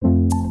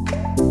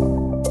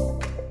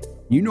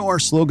You know our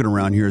slogan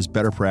around here is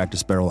better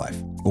practice, better life.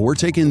 But we're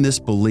taking this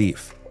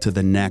belief to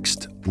the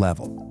next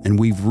level. And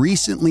we've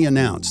recently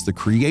announced the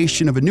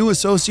creation of a new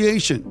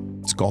association.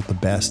 It's called the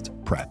Best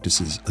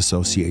Practices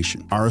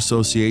Association. Our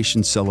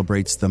association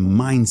celebrates the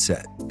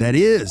mindset that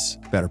is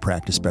better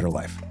practice, better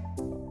life.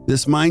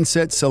 This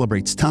mindset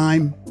celebrates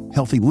time,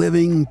 healthy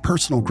living,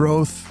 personal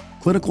growth,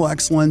 clinical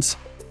excellence,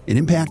 and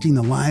impacting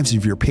the lives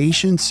of your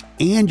patients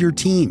and your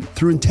team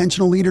through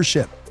intentional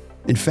leadership.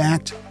 In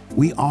fact,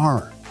 we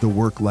are the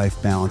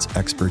work-life balance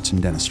experts in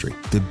dentistry.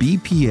 The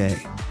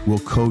BPA will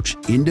coach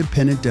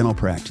independent dental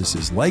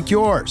practices like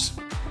yours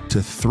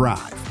to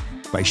thrive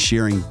by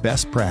sharing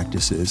best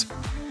practices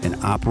and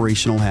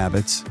operational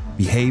habits,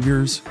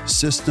 behaviors,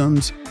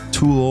 systems,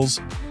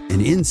 tools,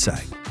 and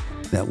insight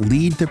that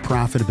lead to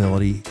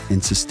profitability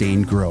and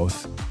sustained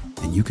growth,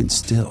 and you can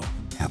still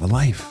have a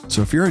life.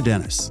 So if you're a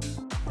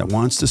dentist that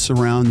wants to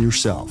surround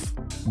yourself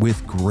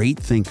with great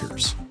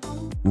thinkers,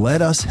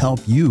 let us help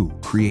you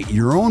create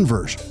your own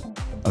version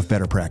of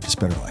better practice,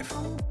 better life.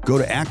 Go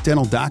to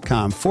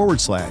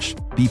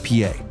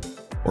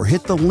actdental.com/BPA or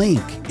hit the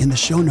link in the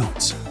show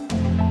notes.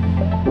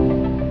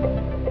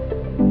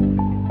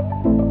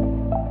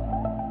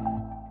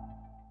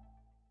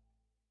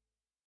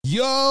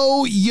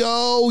 Yo,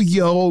 yo,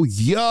 yo,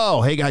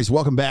 yo. Hey guys,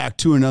 welcome back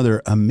to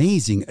another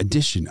amazing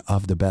edition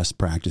of the Best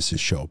Practices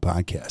Show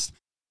podcast.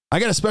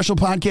 I got a special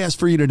podcast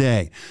for you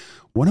today.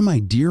 One of my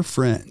dear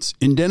friends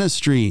in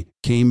dentistry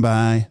came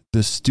by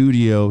the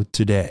studio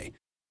today.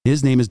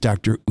 His name is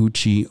Dr.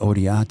 Uche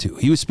Odiatu.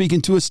 He was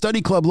speaking to a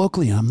study club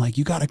locally, and I'm like,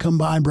 you got to come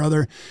by,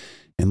 brother,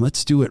 and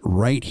let's do it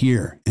right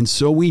here. And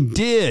so we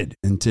did.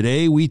 And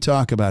today we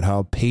talk about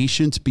how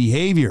patients'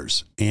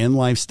 behaviors and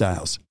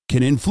lifestyles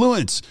can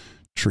influence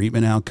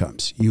treatment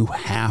outcomes. You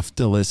have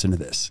to listen to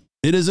this.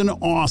 It is an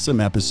awesome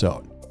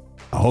episode.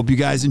 I hope you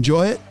guys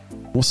enjoy it.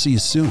 We'll see you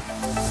soon.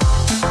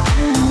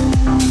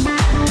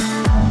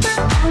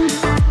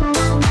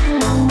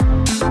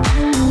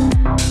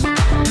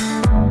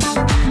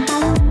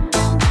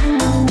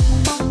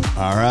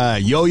 All right.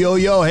 Yo, yo,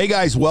 yo. Hey,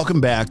 guys.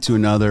 Welcome back to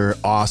another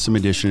awesome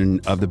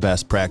edition of the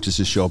Best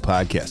Practices Show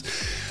podcast.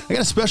 I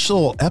got a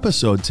special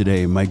episode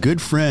today. My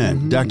good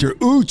friend, Dr.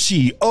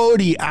 Uche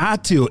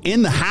Odiatu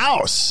in the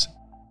house.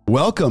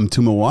 Welcome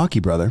to Milwaukee,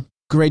 brother.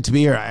 Great to be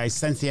here. I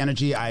sense the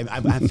energy. I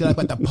feel like I'm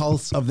at the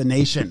pulse of the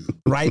nation,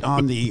 right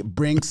on the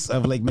brinks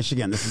of Lake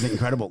Michigan. This is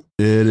incredible.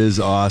 It is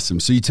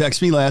awesome. So you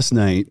texted me last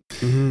night.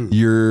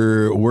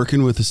 You're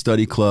working with a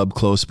study club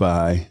close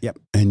by. Yep.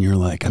 And you're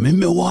like, I'm in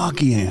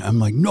Milwaukee. I'm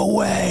like, no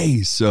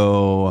way.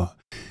 So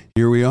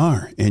here we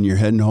are. And you're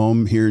heading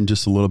home here in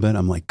just a little bit.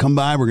 I'm like, come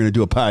by. We're going to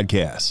do a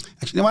podcast.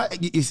 Actually, you know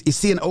what? You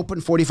see an open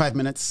 45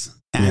 minutes.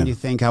 And you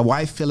think,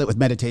 why fill it with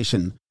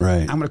meditation?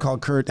 Right. I'm going to call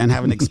Kurt and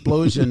have an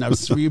explosion of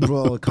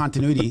cerebral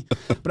continuity.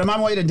 But I'm on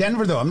my way to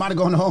Denver, though. I'm not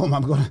going home.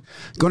 I'm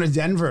going to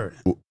Denver.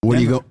 What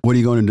are you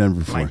going to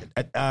Denver for?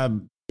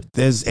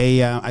 There's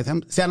a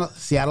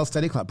Seattle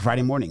Study Club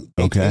Friday morning,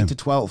 8 to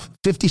 12.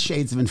 50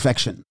 Shades of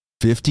Infection.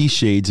 50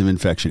 Shades of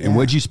Infection. And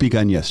what did you speak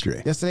on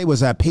yesterday? Yesterday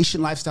was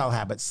patient lifestyle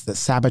habits that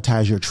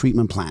sabotage your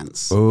treatment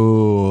plans.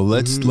 Oh,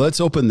 let's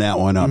open that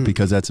one up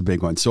because that's a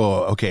big one.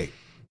 So, okay,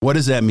 what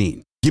does that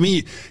mean? Give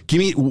me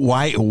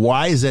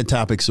why is that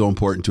topic so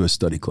important to a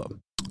study club?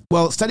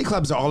 Well, study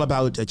clubs are all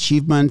about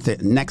achievement, the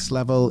next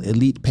level,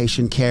 elite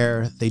patient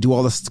care. They do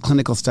all this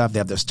clinical stuff. They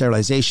have their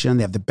sterilization.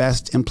 They have the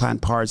best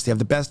implant parts. They have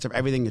the best of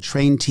everything, a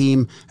trained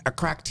team, a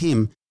crack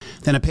team.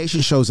 Then a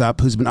patient shows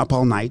up who's been up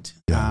all night,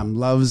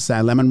 loves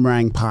lemon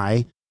meringue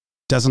pie,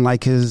 doesn't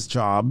like his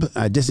job,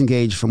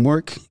 disengaged from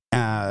work,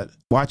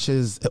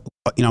 watches the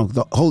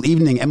whole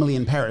evening Emily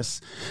in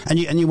Paris, and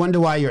you wonder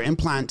why your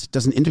implant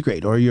doesn't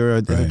integrate or your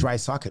dry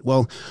socket.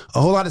 Well, a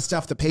whole lot of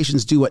stuff the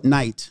patients do at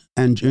night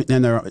and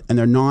in their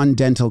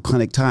non-dental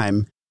clinic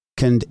time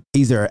can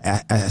either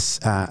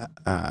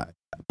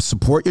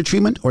support your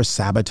treatment or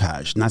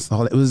sabotage, and that's the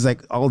whole. It was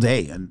like all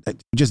day, and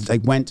it just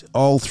like went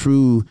all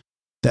through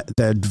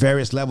the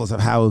various levels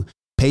of how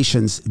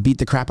patients beat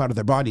the crap out of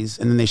their bodies,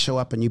 and then they show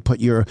up and you put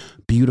your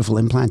beautiful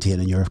implant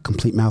in and your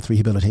complete mouth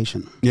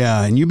rehabilitation.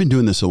 Yeah, and you've been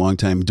doing this a long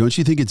time. Don't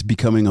you think it's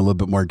becoming a little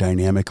bit more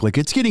dynamic? Like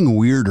it's getting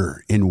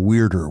weirder and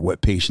weirder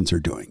what patients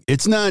are doing.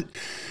 It's not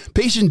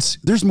patients.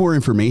 There's more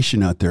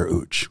information out there,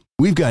 Uche.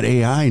 We've got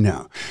AI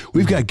now.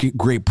 We've got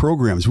great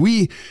programs.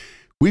 We've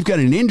got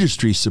an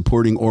industry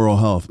supporting oral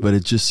health, but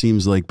it just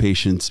seems like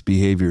patients'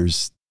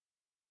 behaviors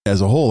as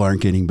a whole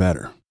aren't getting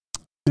better.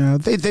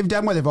 They've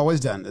done what they've always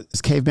done. As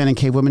cavemen and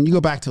cavewomen, you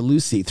go back to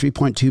Lucy,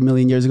 3.2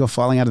 million years ago,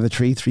 falling out of the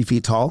tree, 3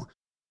 feet tall.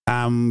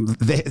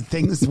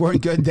 Things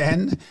weren't good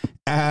then.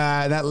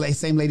 That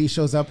same lady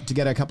shows up to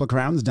get a couple of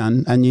crowns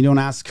done, and you don't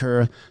ask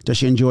her, does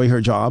she enjoy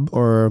her job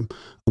or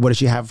what does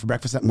she have for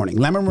breakfast that morning?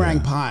 Lemon meringue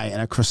pie and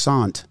a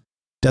croissant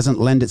doesn't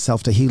lend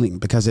itself to healing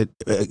because it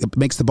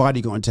makes the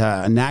body go into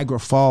a Niagara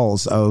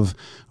Falls of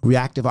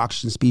reactive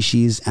oxygen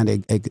species and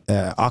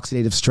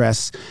oxidative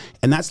stress.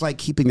 And that's like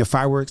keeping the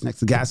fireworks next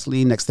to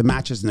gasoline, next to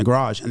matches in the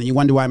garage. And then you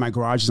wonder why my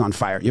garage is on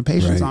fire. Your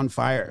patient's on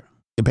fire.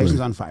 Your patient's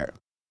on fire.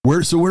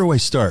 So where do I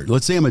start?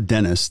 Let's say I'm a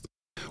dentist.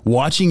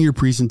 Watching your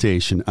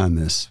presentation on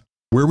this,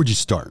 where would you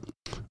start?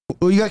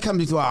 Well, you got to come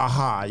to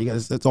aha. You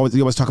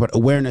always talk about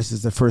awareness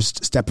is the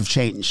first step of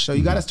change. So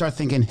you got to start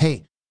thinking,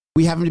 hey,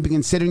 we haven't been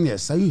considering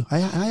this. I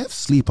have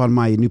sleep on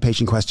my new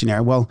patient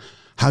questionnaire. Well,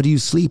 how do you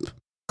sleep?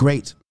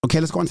 Great. Okay,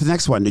 let's go on to the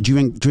next one. Did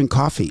you drink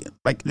coffee?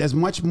 Like, there's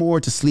much more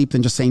to sleep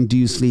than just saying, do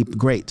you sleep?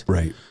 Great.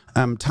 Right.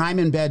 Time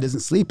in bed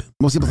isn't sleep.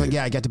 Most people think,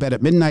 I get to bed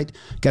at midnight,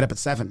 get up at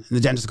 7. And the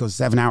dentist goes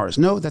 7 hours.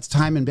 No, that's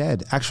time in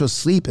bed. Actual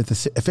sleep, if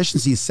the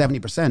efficiency is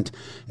 70%,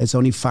 it's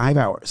only 5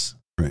 hours.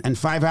 Right. And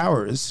 5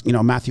 hours,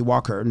 Matthew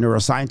Walker,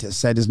 neuroscientist,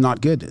 said is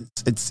not good.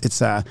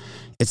 It's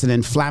an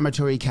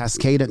inflammatory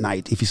cascade at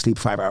night if you sleep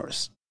 5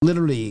 hours.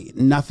 Literally,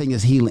 nothing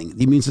is healing.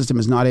 The immune system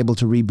is not able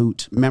to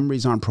reboot.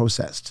 Memories aren't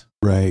processed.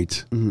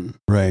 Right. Mm-hmm.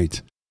 Right.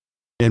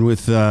 And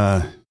with,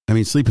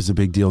 sleep is a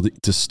big deal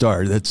to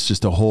start. That's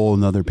just a whole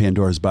another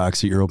Pandora's box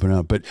that you're opening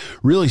up. But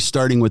really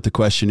starting with the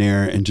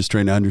questionnaire and just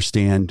trying to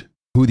understand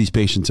who these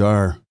patients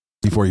are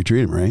before you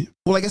treat them, right?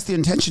 Well, I guess the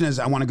intention is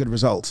I want a good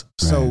result.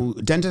 Right. So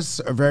dentists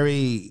are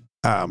very,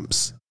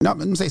 not let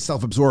me say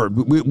self-absorbed.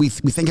 We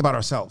think about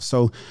ourselves.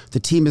 So the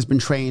team has been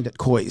trained at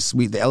COIS,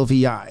 the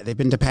LVI, they've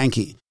been to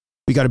Pankey.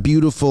 We got a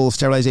beautiful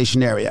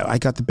sterilization area. I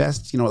got the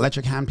best,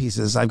 electric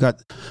handpieces.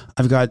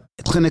 I've got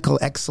clinical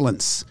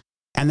excellence.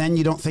 And then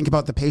you don't think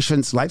about the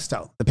patient's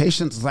lifestyle. The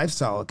patient's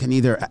lifestyle can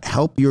either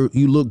help you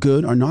look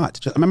good or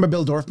not. I remember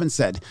Bill Dorfman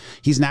said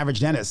he's an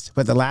average dentist,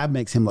 but the lab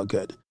makes him look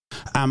good.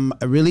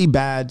 A really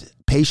bad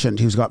patient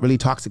who's got really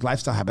toxic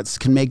lifestyle habits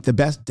can make the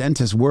best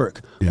dentist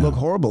look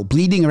horrible,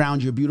 bleeding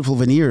around your beautiful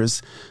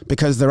veneers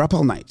because they're up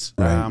all night.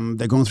 Right.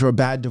 They're going through a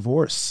bad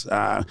divorce.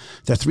 They're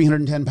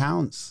 310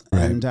 pounds.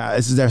 Right. And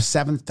this is their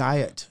 7th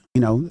diet,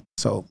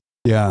 so.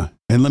 Yeah.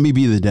 And let me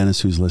be the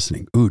dentist who's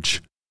listening. Uche,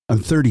 I'm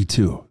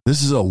 32.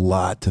 This is a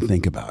lot to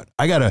think about.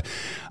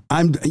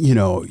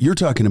 You're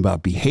talking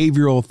about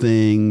behavioral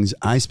things.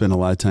 I spend a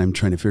lot of time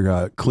trying to figure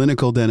out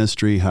clinical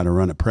dentistry, how to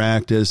run a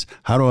practice.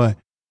 How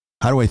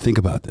do I think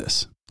about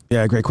this?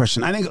 Yeah, great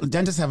question. I think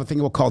dentists have a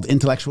thing called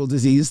intellectual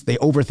disease. They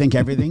overthink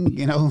everything,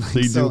 They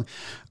do.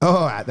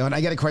 When I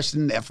get a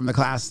question from the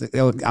class,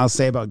 I'll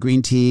say about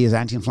green tea is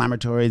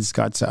anti-inflammatory. It's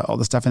got all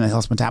the stuff in it that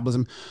helps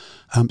metabolism.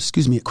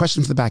 Excuse me, a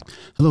question from the back.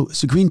 Hello,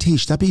 so green tea,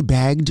 should that be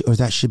bagged or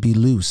that should be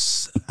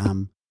loose?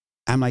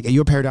 I'm like, are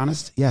you a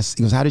periodontist? Yes.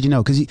 He goes, how did you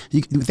know? Because you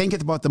think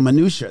it's about the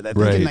minutiae. They're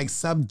thinking like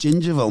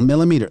sub-gingival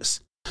millimeters.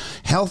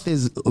 Health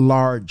is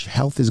large.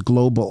 Health is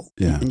global.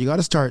 Yeah. And you got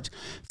to start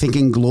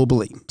thinking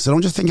globally. So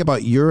don't just think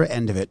about your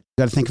end of it.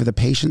 You got to think of the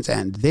patient's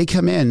end. They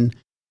come in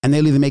and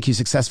they'll either make you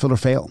successful or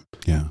fail.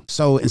 Yeah.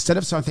 So instead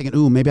of starting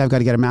thinking, maybe I've got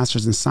to get a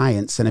master's in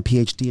science and a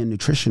PhD in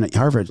nutrition at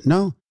Harvard.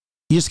 No,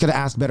 you just got to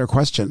ask better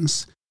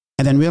questions.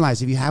 And then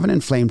realize if you have an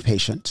inflamed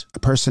patient, a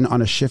person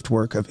on a shift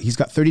work he's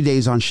got 30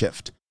 days on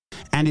shift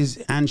and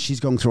she's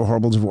going through a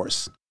horrible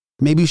divorce.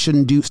 Maybe you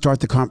shouldn't start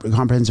the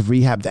comprehensive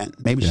rehab then.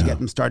 Maybe you should get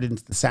them started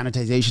into the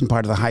sanitization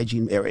part of the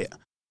hygiene area.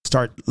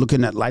 Start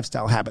looking at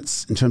lifestyle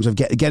habits in terms of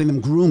getting them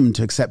groomed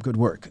to accept good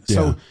work. Yeah.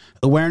 So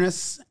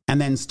awareness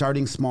and then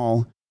starting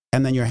small.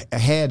 And then you're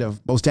ahead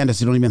of most dentists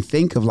who don't even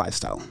think of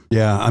lifestyle.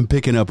 Yeah, I'm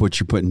picking up what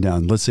you're putting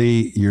down. Let's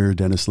say you're a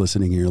dentist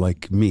listening and you're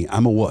like me.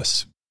 I'm a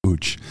wuss,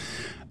 Uche.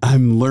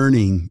 I'm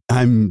learning.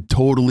 I'm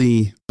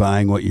totally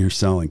buying what you're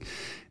selling.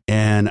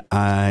 And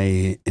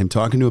I am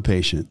talking to a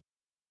patient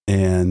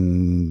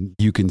and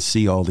you can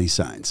see all these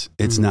signs.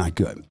 It's not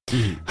good.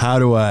 Mm-hmm. How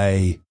do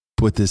I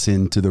put this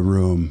into the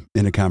room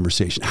in a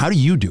conversation? How do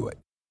you do it?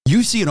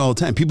 You see it all the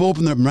time. People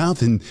open their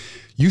mouth and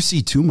you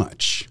see too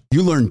much.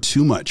 You learn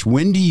too much.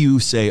 When do you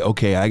say,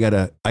 okay, I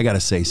gotta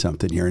say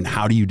something here? And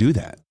how do you do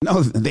that?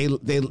 No, they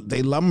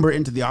lumber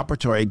into the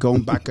operatory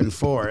going back and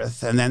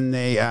forth. And then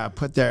they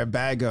put their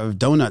bag of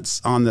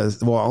donuts on the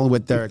wall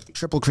with their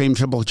triple cream,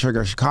 triple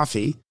sugar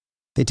coffee.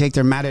 They take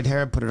their matted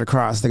hair, put it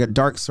across. They got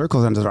dark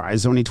circles under their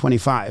eyes, only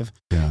 25.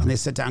 Yeah. And they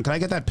sit down. Can I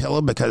get that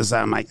pillow? Because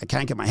I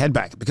can't get my head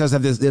back. Because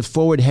of this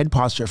forward head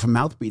posture from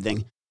mouth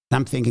breathing. And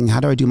I'm thinking, how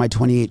do I do my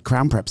 28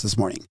 crown preps this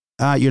morning?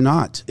 You're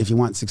not, if you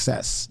want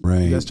success.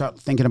 Right. You got to start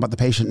thinking about the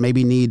patient.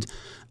 Maybe need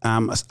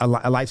a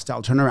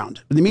lifestyle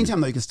turnaround. In the meantime,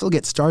 though, you can still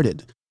get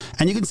started.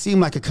 And you can seem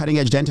like a cutting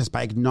edge dentist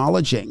by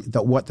acknowledging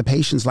that what the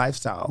patient's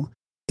lifestyle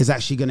is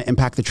actually going to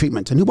impact the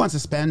treatment. And who wants to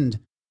spend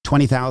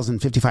 $20,000,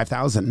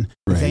 $55,000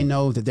 if they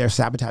know that they're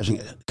sabotaging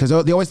it? Because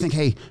they always think,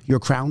 hey, your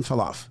crown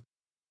fell off.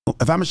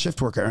 If I'm a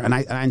shift worker and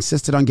I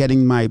insisted on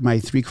getting my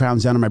 3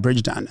 crowns down and my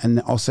bridge done, and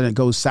all of a sudden it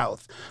goes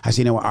south, I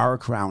say, our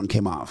crown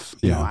came off.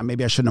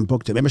 Maybe I shouldn't have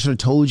booked it. Maybe I should have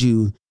told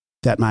you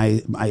that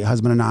my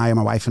husband and I, and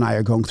my wife and I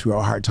are going through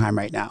a hard time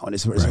right now, and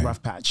it's a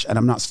rough patch, and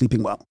I'm not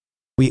sleeping well.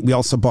 We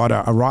also bought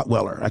a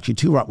Rottweiler, actually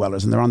 2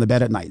 Rottweilers, and they're on the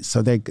bed at night.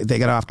 So they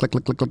get off, click,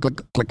 click, click, click, click,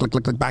 click, click,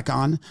 click, click, back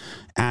on.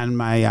 And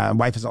my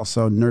wife is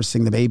also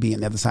nursing the baby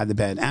on the other side of the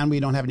bed. And we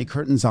don't have any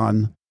curtains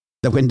on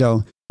the window.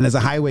 And there's a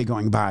highway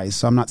going by,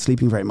 so I'm not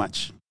sleeping very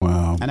much.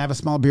 Wow. And I have a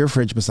small beer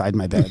fridge beside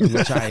my bed,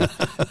 which I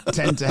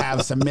tend to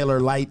have some Miller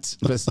Lite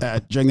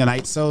during the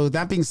night. So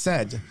that being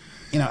said,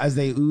 as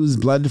they ooze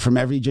blood from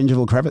every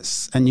gingival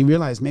crevice, and you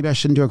realize maybe I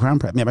shouldn't do a crown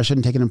prep. Maybe I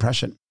shouldn't take an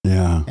impression.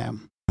 Yeah.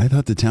 I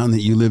thought the town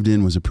that you lived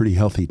in was a pretty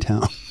healthy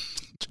town.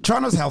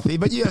 Toronto's healthy,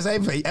 but yes,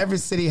 every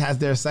city has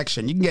their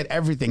section. You can get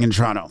everything in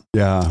Toronto.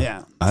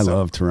 Yeah. I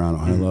love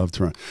Toronto. I love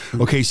Toronto.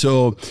 Okay,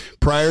 so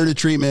prior to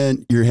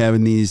treatment, you're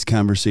having these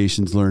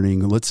conversations,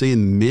 learning, let's say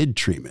in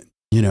mid-treatment,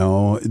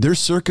 there's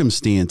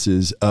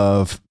circumstances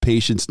of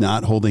patients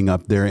not holding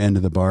up their end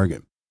of the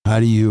bargain.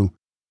 How do you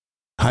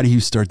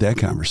start that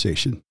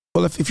conversation?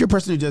 Well, if you're a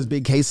person who does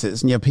big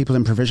cases and you have people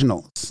in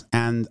provisionals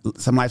and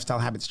some lifestyle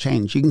habits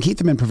change, you can keep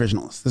them in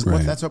provisionals.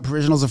 That's what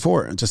provisionals are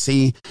for, to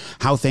see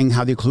how the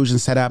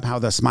occlusion's set up, how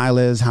the smile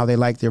is, how they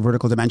like their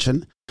vertical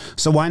dimension.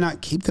 So why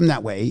not keep them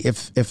that way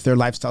if their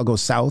lifestyle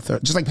goes south? Or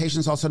just like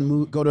patients also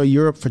go to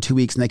Europe for 2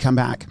 weeks and they come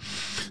back.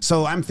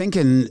 So I'm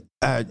thinking,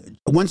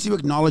 once you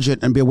acknowledge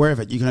it and be aware of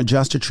it, you can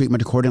adjust your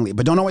treatment accordingly.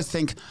 But don't always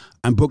think,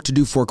 I'm booked to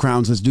do 4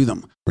 crowns, let's do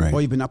them. Right. Or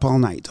you've been up all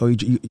night. Or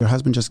your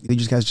husband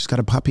you guys just got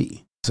a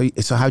puppy.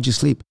 So how'd you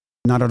sleep?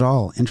 Not at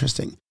all.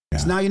 Interesting. Yeah.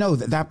 So now you know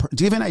that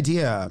do you have an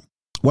idea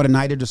what a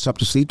night of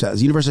disruptive sleep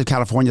does? University of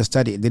California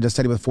they did a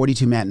study with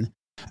 42 men.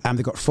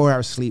 They got 4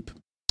 hours sleep.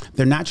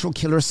 Their natural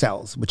killer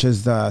cells, which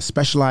is the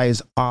special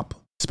op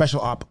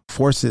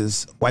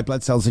forces, white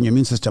blood cells in your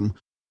immune system,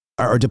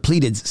 are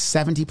depleted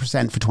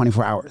 70% for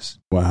 24 hours.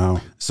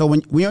 Wow. So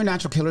when your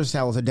natural killer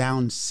cells are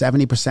down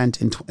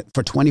 70%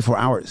 for 24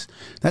 hours,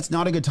 that's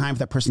not a good time for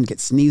that person to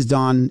get sneezed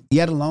on,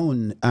 yet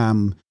alone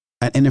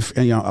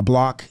a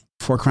block,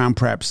 4 crown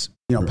preps,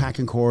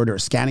 packing cord or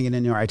scanning it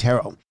in your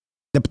arterial.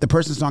 The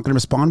person's not going to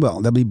respond well.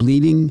 They'll be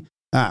bleeding.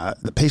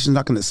 The patient's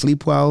not going to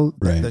sleep well.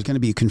 Right. They're going to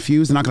be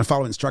confused. They're not going to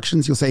follow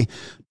instructions. You'll say,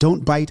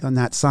 don't bite on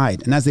that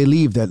side. And as they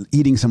leave, they're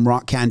eating some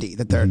rock candy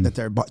that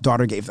their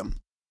daughter gave them.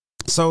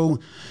 So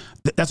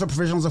that's what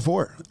provisionals are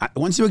for.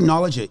 Once you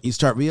acknowledge it, you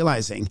start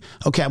realizing,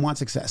 okay, I want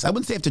success. I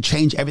wouldn't say you have to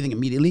change everything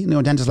immediately.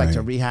 Dentists like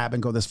to rehab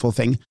and go this full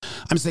thing.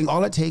 I'm saying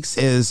all it takes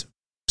is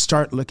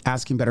start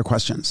asking better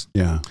questions.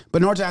 Yeah.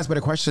 But in order to ask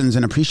better questions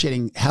and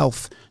appreciating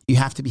health, you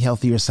have to be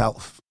healthy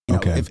yourself.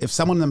 If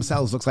someone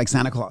themselves looks like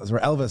Santa Claus or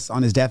Elvis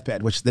on his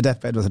deathbed, which the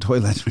deathbed was a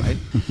toilet, right?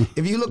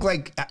 If you look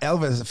like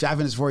Elvis 5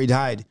 minutes before he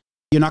died,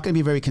 you're not going to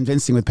be very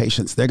convincing with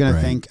patients. They're going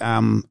to think,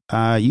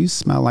 you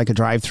smell like a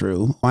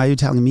drive-through. Why are you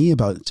telling me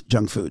about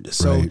junk food?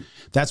 So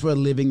that's where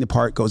living the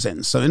part goes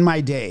in. So in my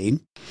day,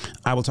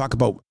 I will talk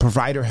about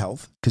provider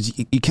health, because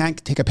you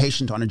can't take a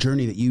patient on a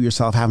journey that you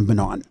yourself haven't been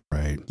on.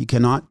 Right. You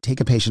cannot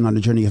take a patient on a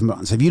journey you haven't been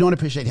on. So if you don't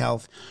appreciate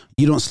health,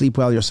 you don't sleep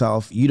well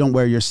yourself, you don't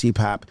wear your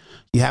CPAP,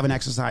 you haven't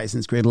exercised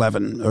since grade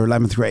 11 or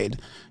 11th grade,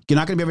 you're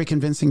not going to be very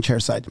convincing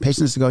chairside.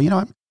 Patients go,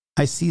 what?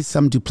 I see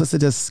some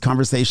duplicitous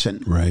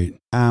conversation. Right.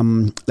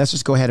 Let's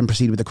just go ahead and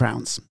proceed with the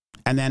crowns.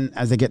 And then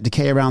as they get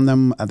decay around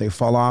them, they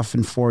fall off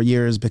in 4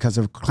 years because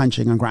of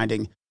clenching and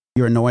grinding.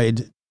 You're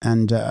annoyed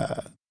and,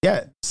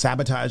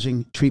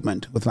 sabotaging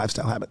treatment with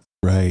lifestyle habits.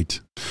 Right.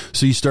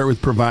 So you start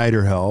with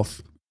provider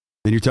health,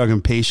 then you're talking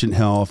patient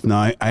health.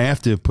 Now, I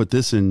have to put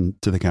this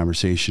into the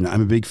conversation.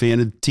 I'm a big fan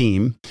of the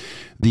team.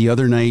 The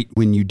other night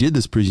when you did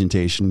this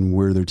presentation,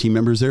 were there team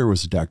members there, or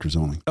was it doctors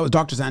only? Oh, it was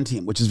doctors and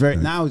team, which is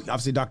now,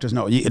 obviously, doctors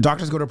know.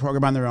 Doctors go to a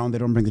program on their own. They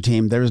don't bring the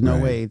team. There is no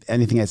way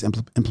anything is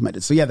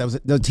implemented. So,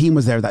 the team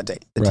was there that day.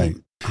 The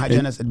team.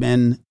 Hygienists,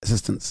 admin,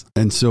 assistants.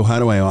 And so how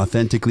do I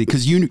authentically,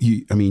 because you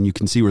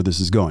can see where this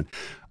is going.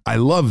 I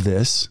love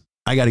this.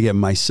 I got to get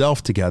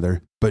myself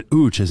together. But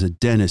Uche, as a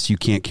dentist, you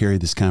can't carry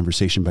this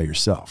conversation by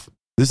yourself.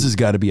 This has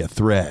got to be a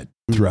thread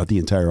throughout the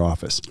entire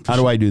office. How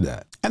do I do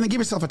that? And then give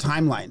yourself a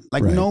timeline.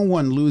 No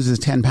one loses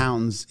 10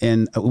 pounds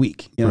in a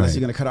week, unless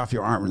you're going to cut off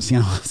your arms,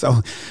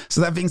 So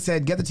that being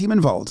said, get the team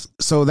involved.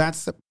 So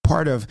that's the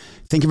part of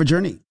think of a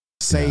journey.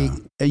 Say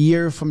a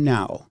year from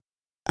now,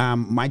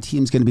 my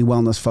team's going to be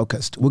wellness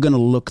focused. We're going to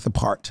look the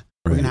part.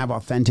 We're going to have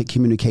authentic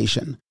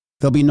communication.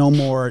 There'll be no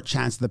more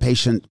chance of the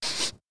patient,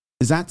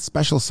 is that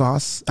special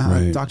sauce,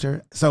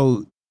 doctor?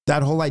 So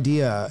that whole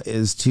idea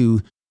is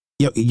to,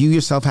 you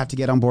yourself have to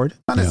get on board.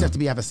 Not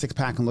necessarily have a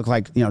 6-pack and look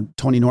like,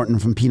 Tony Norton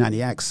from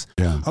P90X.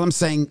 Yeah. All I'm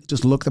saying,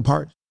 just look the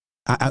part.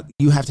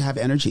 You have to have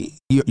energy.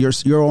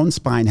 Your own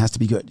spine has to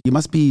be good. You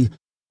must be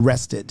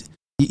rested.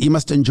 You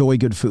must enjoy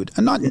good food.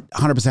 And not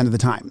 100% of the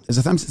time.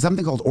 There's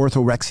something called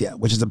orthorexia,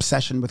 which is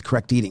obsession with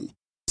correct eating.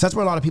 So that's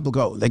where a lot of people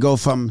go. They go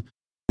from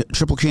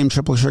triple cream,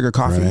 triple sugar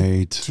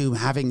coffee to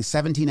having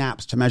 17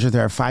 apps to measure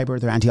their fiber,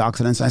 their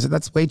antioxidants. I said,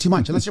 that's way too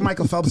much. Unless you're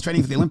Michael Phelps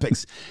training for the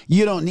Olympics,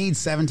 you don't need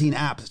 17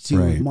 apps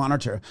to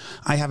monitor.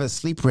 I have a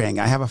sleep ring.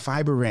 I have a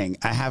fiber ring.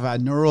 I have a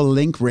neural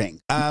link ring.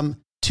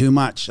 Too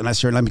much,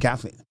 unless you're an Olympic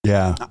athlete.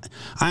 Yeah.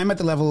 I'm at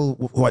the level,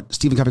 what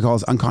Stephen Covey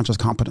calls unconscious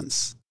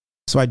competence.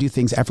 So I do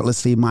things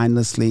effortlessly,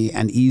 mindlessly,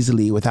 and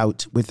easily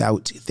without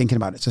thinking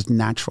about it. It's just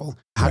natural.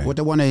 What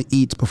do I want to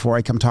eat before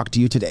I come talk to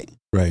you today?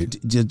 Right.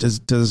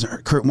 Does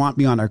Kurt want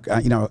me on a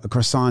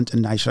croissant,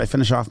 and should I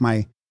finish off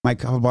my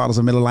couple bottles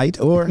of Miller Lite,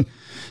 or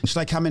should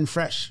I come in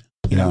fresh?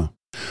 You know?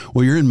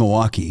 Well, you're in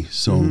Milwaukee,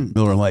 so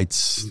Miller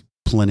Lite's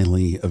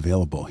plentifully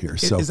available here.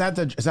 So is that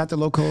the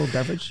local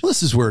beverage? Well,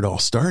 this is where it all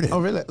started.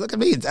 Oh, really? Look at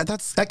me.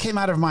 That came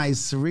out of my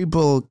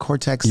cerebral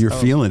cortex. You're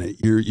feeling it.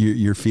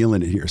 You're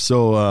feeling it here.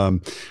 So,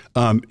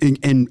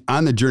 and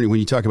on the journey, when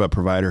you talk about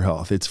provider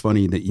health, it's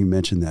funny that you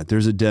mentioned that.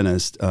 There's a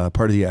dentist,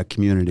 part of the ACT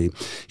community.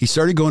 He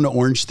started going to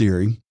Orange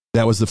Theory.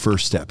 That was the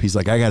first step. He's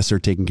like, I got to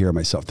start taking care of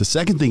myself. The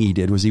second thing he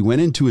did was he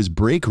went into his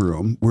break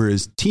room where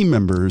his team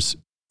members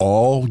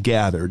all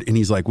gathered, and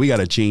he's like, we got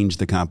to change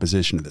the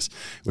composition of this.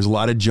 It was a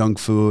lot of junk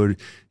food.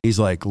 He's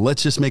like,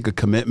 let's just make a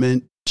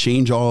commitment,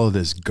 change all of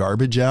this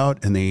garbage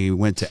out. And they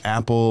went to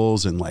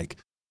apples and like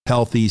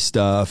healthy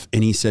stuff.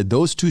 And he said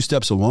those 2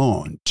 steps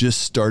alone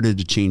just started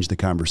to change the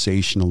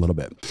conversation a little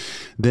bit.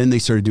 Then they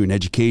started doing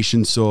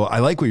education. So I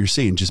like what you're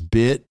saying, just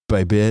bit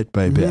by bit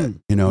by bit,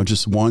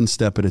 just one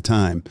step at a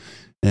time.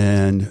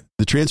 And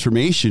the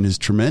transformation is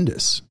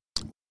tremendous.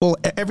 Well,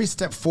 every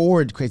step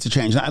forward creates a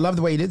change. And I love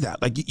the way you did that.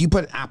 Like you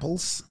put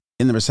apples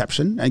in the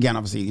reception. Again,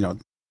 obviously,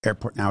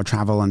 airport now,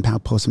 travel and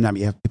post them down.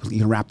 You have people, you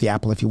can wrap the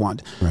apple if you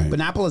want. Right. But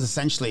an apple is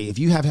essentially, if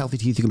you have healthy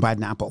teeth, you can buy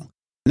an apple.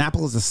 An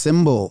apple is a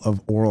symbol of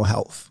oral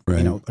health.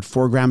 Right. At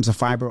 4 grams of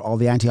fiber, all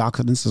the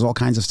antioxidants, there's all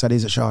kinds of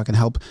studies that show it can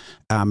help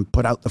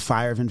put out the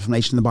fire of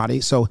inflammation in the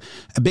body. So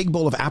a big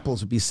bowl of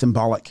apples would be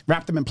symbolic.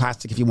 Wrap them in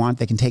plastic if you want.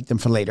 They can take them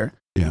for later.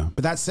 Yeah.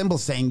 But that symbol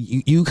saying,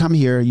 you come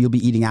here, you'll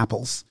be eating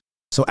apples.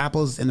 So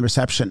apples in the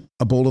reception,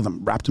 a bowl of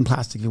them, wrapped in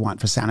plastic if you want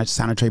for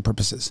sanitary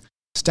purposes.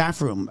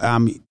 Staff room,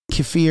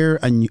 kefir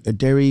and a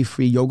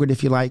dairy-free yogurt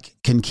if you like,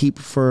 can keep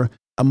for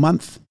a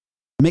month.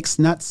 Mixed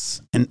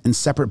nuts in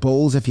separate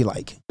bowls if you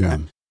like. Yeah.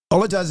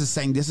 All it does is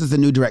saying this is the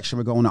new direction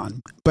we're going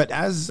on. But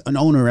as an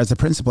owner, as a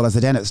principal, as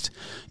a dentist,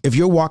 if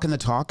you're walking the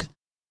talk,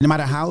 no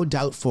matter how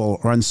doubtful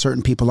or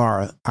uncertain people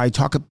are,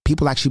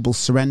 people actually will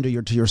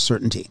surrender to your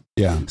certainty.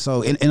 Yeah.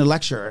 So in a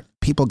lecture,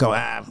 people go,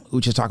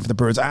 Uche's talking for the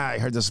birds. I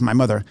heard this from my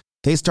mother.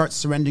 They start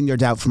surrendering their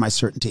doubt for my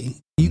certainty.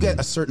 You get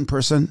a certain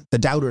person, the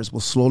doubters will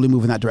slowly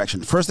move in that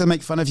direction. First, they'll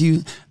make fun of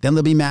you. Then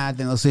they'll be mad.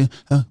 Then they'll say,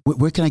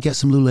 where can I get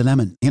some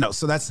Lululemon?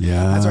 So that's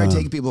where I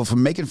take people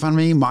from making fun of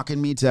me,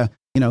 mocking me to,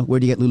 where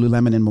do you get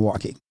Lululemon in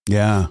Milwaukee?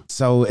 Yeah.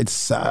 So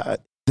it's the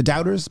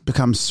doubters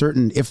become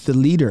certain if the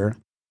leader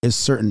is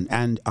certain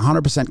and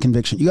 100%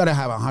 conviction. You got to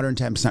have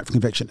 110%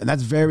 conviction. And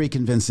that's very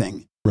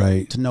convincing.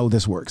 Right. To know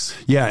this works.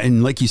 Yeah.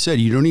 And like you said,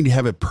 you don't need to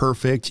have it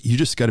perfect. You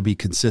just got to be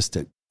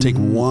consistent. Take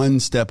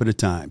one step at a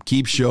time.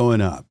 Keep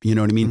showing up. You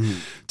know what I mean? Mm-hmm.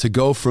 To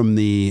go from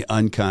the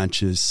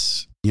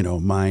unconscious,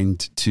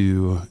 mind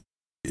to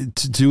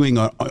doing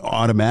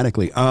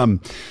automatically.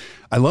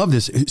 I love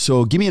this.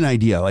 So give me an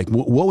idea. Like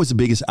what was the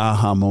biggest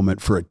aha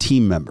moment for a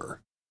team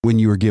member when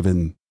you were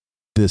given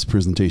this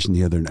presentation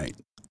the other night?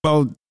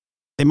 Well,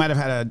 they might have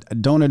had a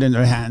donut in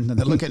their hand and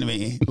they're looking at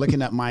me,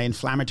 looking at my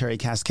inflammatory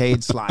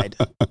cascade slide.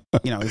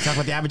 You talk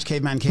about the average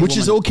caveman, cavewoman. Which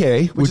is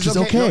okay. Which is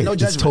okay. No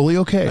judgment. It's totally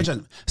okay. No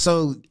judgment.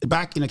 So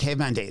back in the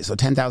caveman days, so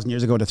 10,000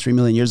 years ago to 3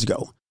 million years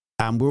ago,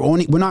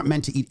 we're not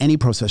meant to eat any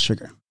processed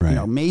sugar.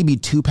 Right. Maybe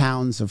 2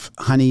 pounds of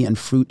honey and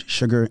fruit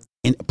sugar,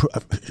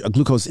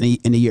 glucose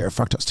in a year,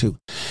 fructose too.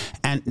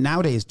 And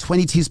nowadays,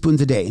 20 teaspoons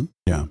a day.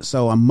 Yeah.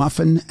 So a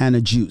muffin and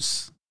a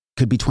juice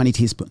could be 20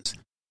 teaspoons.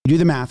 You do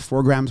the math,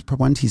 4 grams per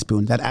 1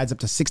 teaspoon, that adds up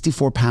to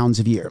 64 pounds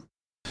a year.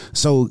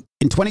 So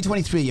in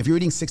 2023, if you're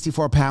eating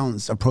 64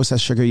 pounds of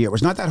processed sugar a year,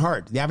 it's not that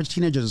hard. The average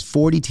teenager is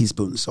 40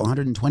 teaspoons, so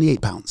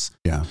 128 pounds.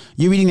 Yeah.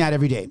 You're eating that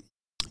every day.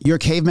 Your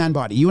caveman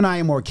body. You and I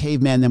are more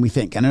caveman than we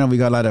think. And I know we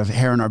got a lot of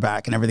hair on our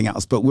back and everything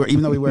else, but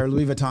even though we wear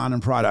Louis Vuitton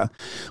and Prada,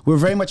 we're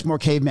very much more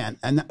caveman.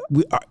 And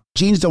our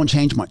genes don't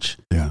change much.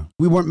 Yeah.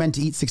 We weren't meant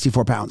to eat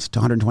 64 pounds to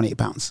 128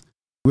 pounds.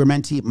 We're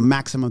meant to eat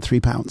maximum 3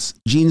 pounds.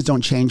 Genes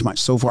don't change much.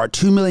 So far,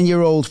 2 million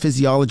year old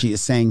physiology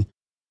is saying,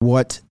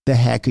 what the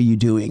heck are you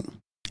doing?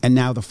 And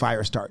now the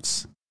fire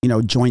starts.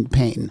 Joint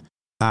pain,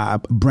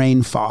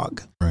 brain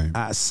fog,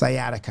 right.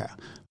 Sciatica,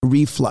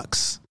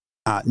 reflux,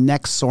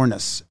 neck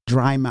soreness,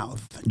 dry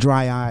mouth,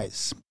 dry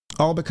eyes.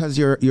 All because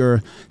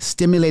you're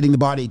stimulating the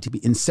body to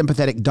be in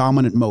sympathetic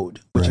dominant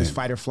mode, which is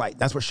fight or flight.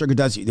 That's what sugar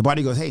does to you. The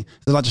body goes, hey,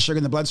 there's lots of sugar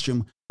in the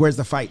bloodstream. Where's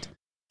the fight?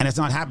 And it's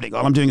not happening.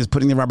 All I'm doing is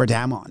putting the rubber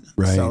dam on.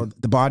 Right. So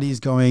the body's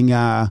going,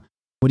 what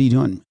are you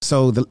doing?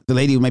 So the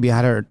lady who maybe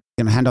had her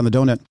hand on the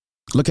donut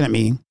looking at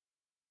me,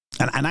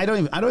 and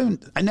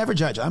I never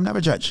judge. I'm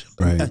never judge.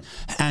 Right.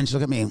 And she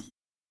looked at me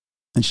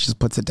and she just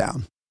puts it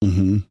down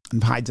and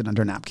hides it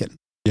under a napkin.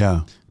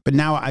 Yeah. But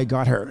now I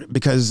got her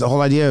because the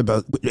whole idea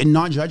about in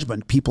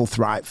non-judgment, people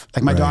thrive.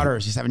 Like my daughter,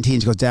 she's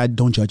 17. She goes, Dad,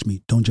 don't judge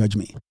me. Don't judge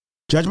me.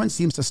 Judgment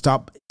seems to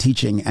stop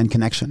teaching and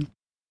connection.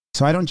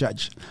 So I don't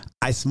judge.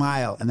 I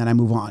smile and then I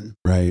move on.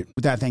 Right.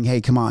 With that thing,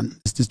 hey, come on.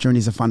 This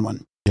journey's a fun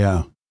one.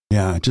 Yeah.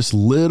 Yeah. Just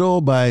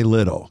little by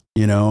little,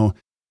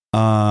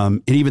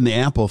 and even the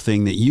apple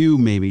thing that you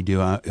maybe do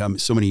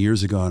so many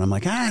years ago. And I'm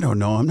like, I don't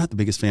know. I'm not the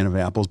biggest fan of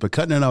apples, but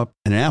cutting it up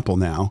an apple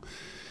now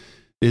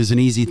is an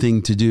easy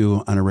thing to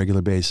do on a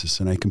regular basis.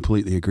 And I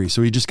completely agree.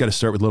 So you just got to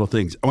start with little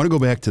things. I want to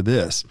go back to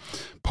this.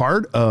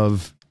 Part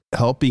of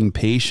helping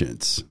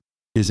patients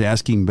is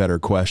asking better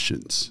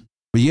questions.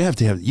 But you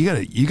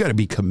got to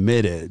be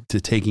committed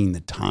to taking the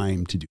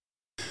time to do.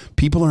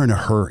 people are in a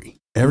hurry.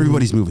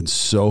 Everybody's moving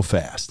so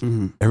fast.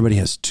 Everybody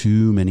has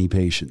too many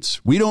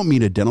patients. We don't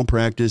meet a dental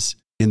practice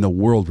in the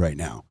world right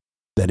now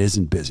that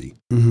isn't busy.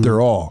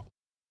 They're all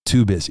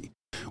too busy.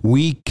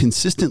 We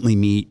consistently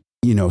meet,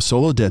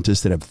 solo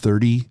dentists that have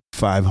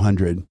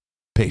 3,500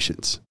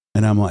 patients.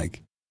 And I'm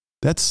like,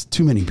 that's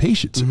too many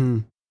patients.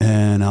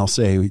 And I'll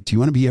say, do you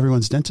want to be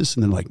everyone's dentist?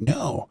 And they're like,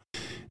 no.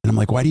 And I'm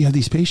like, why do you have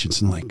these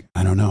patients? And I'm like,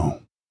 I don't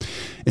know.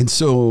 And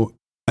so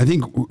I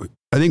think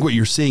what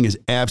you're saying is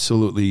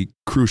absolutely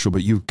crucial,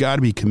 but you've got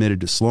to be committed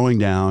to slowing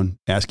down,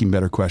 asking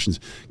better questions.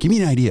 Give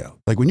me an idea.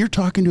 Like when you're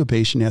talking to a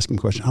patient, asking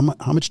a question,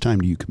 how much time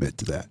do you commit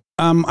to that?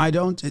 I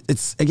don't.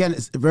 It's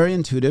very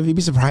intuitive. You'd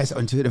be surprised how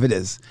intuitive it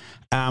is.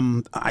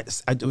 I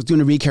was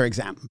doing a recare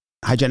exam.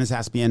 Hygienist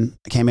asked me in.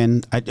 I came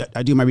in. I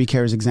do my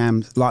recare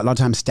exam a lot of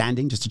times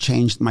standing just to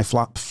change my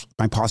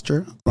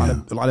posture.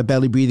 A lot of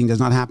belly breathing does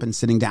not happen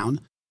sitting down.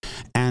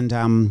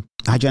 And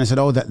hygienist said,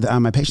 "Oh,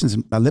 my patient's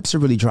lips are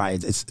really dry.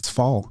 It's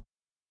fall."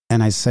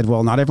 And I said,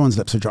 "Well, not everyone's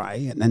lips are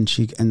dry."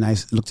 And I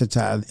looked at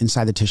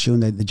inside the tissue,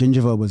 and the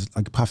gingiva was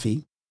like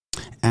puffy.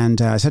 And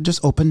I said,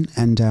 "Just open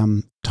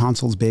and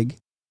tonsils big."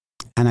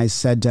 And I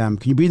said, "Can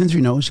you breathe in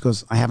through your nose?" She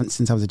goes, "I haven't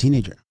since I was a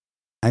teenager."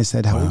 I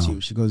said, "How old are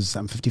you?" She goes,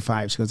 "I'm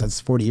 55. She goes,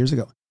 "That's 40 years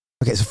ago."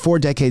 Okay, so 4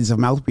 decades of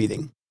mouth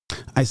breathing.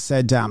 I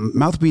said,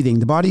 mouth breathing,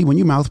 the body, when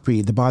you mouth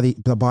breathe, the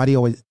body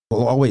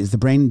always, the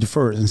brain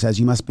defers and says,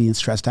 you must be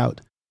stressed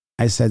out.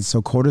 I said,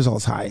 so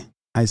cortisol's high.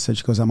 I said,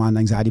 she goes, I'm on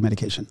anxiety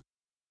medication.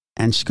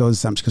 And she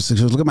goes,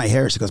 look at my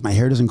hair. She goes, my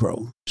hair doesn't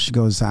grow. She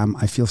goes,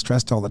 I feel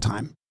stressed all the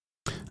time.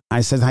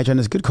 I said,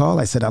 hygienist, good call.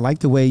 I said, I like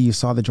the way you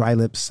saw the dry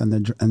lips and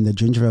the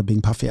gingiva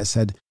being puffy. I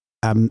said,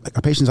 our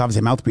patient's obviously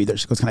a mouth breather.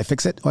 She goes, can I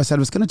fix it? Oh, I said,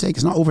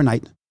 it's not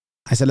overnight.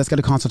 I said, let's get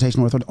a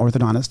consultation with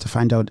orthodontist to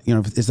find out,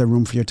 is there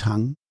room for your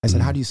tongue? I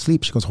said, how do you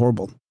sleep? She goes,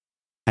 horrible.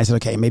 I said,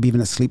 okay, maybe even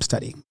a sleep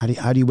study.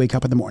 How do you wake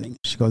up in the morning?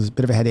 She goes, a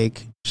bit of a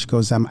headache. She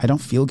goes, I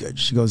don't feel good.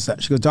 She goes,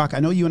 Doc, I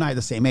know you and I are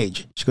the same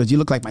age. She goes, you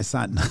look like my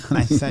son. And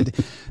I said,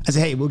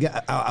 hey, we'll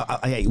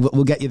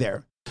get you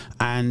there.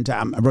 And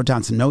I wrote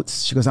down some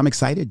notes. She goes, I'm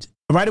excited.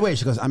 Right away,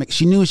 she goes,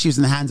 she knew she was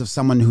in the hands of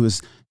someone who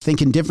was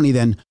thinking differently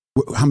than,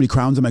 how many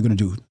crowns am I going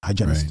to do?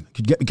 Hygienist, right.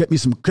 Could get me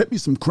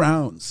some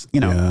crowns,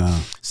 Yeah.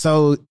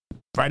 So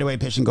right away,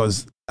 patient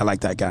goes, I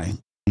like that guy.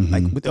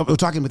 Like we're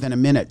talking within a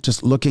minute,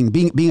 just looking,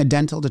 being a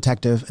dental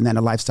detective and then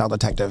a lifestyle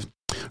detective.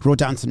 Wrote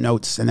down some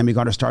notes, and then we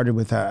got her started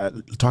with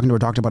talking to her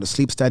doctor about a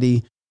sleep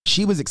study.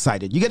 She was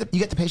excited. You get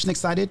the patient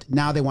excited.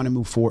 Now they want to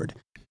move forward.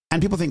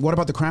 And people think, what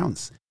about the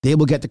crowns? They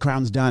will get the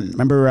crowns done.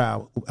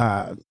 Remember,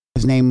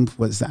 his name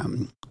was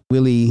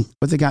Willie.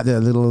 What's the guy? The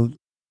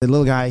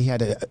little guy. He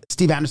had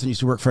Steve Anderson used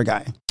to work for a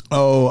guy.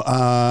 Oh,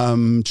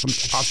 from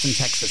Austin,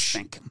 Texas, I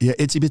think. Yeah,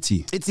 Itsy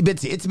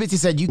Bitsy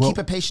said, keep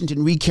a patient in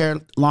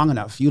recare long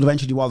enough, you'll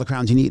eventually do all the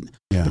crowns you need.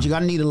 Yeah. But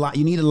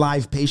you need a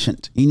live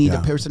patient. You need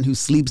a person who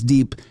sleeps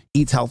deep,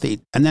 eats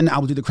healthy, and then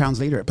I'll do the crowns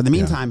later. But in the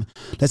meantime,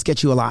 let's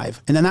get you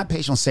alive. And then that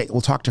patient will say,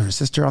 we'll talk to her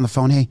sister on the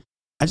phone. Hey,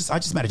 I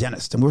just met a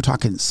dentist, and we're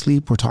talking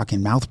sleep, we're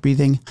talking mouth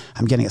breathing.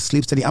 I'm getting a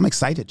sleep study. I'm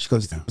excited. She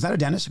goes, was that a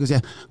dentist? She goes,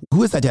 yeah.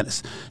 Who is that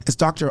dentist? It's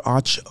Dr.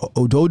 Uche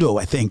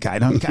Ododo, I think. I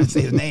can't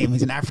say his name.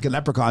 He's an African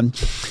leprechaun.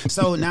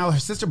 So now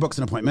her sister books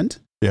an appointment.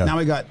 Yeah. Now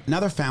we got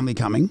another family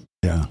coming.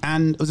 Yeah.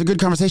 And it was a good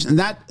conversation.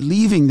 And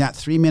leaving that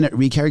 3-minute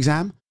recare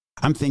exam,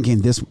 I'm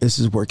thinking this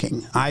is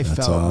working. I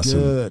felt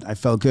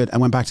good. I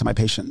went back to my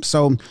patient.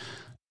 So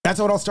that's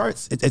how it all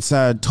starts. It's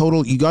a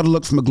total, you got to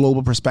look from a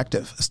global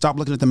perspective. Stop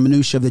looking at the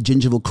minutiae of the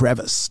gingival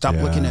crevice. Stop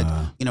looking at,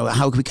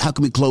 how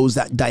can we close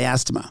that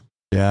diastema?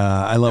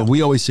 Yeah,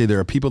 we always say there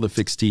are people that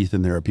fix teeth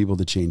and there are people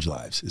that change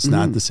lives. It's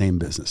not the same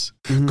business.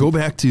 Go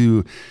back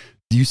to,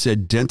 you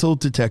said dental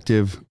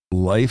detective,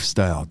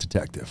 lifestyle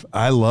detective.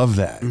 I love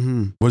that.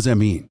 What does that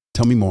mean?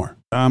 Tell me more.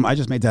 I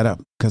just made that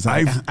up because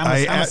I'm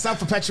a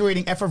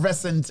self-perpetuating,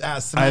 effervescent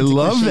semantic I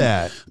love machine.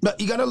 that. But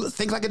you got to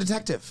think like a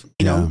detective.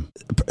 You know,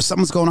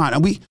 something's going on.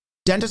 And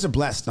dentists are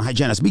blessed and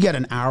hygienists. We get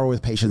an hour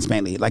with patients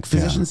mainly. Like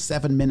physicians,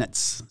 7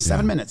 minutes.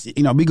 7 minutes.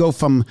 We go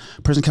from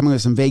a person coming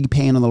with some vague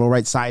pain on the lower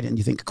right side and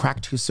you think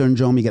cracked tooth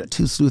syndrome, you get a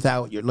tooth sleuth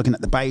out, you're looking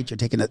at the bite, you're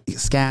taking a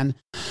scan.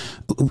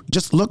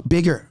 Just look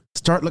bigger.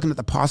 Start looking at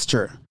the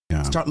posture.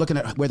 Yeah. Start looking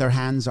at where their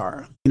hands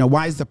are.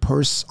 Why is the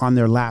purse on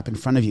their lap in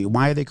front of you?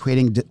 Why are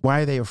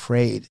they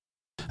afraid?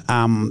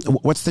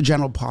 What's the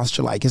general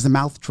posture like? Is the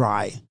mouth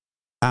dry?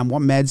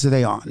 What meds are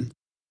they on?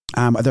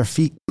 Are their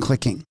feet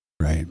clicking?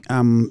 Right.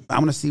 I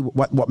want to see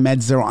what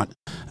meds they're on.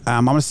 I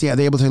want to see, are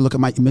they able to look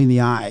at me in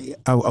the eye?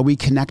 Are we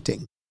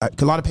connecting?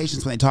 A lot of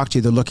patients, when they talk to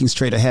you, they're looking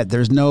straight ahead.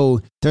 There's no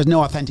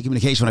authentic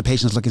communication when a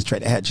patient is looking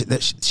straight ahead.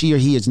 She or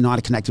he is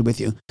not connected with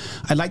you.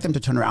 I'd like them to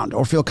turn around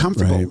or feel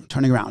comfortable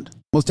turning around.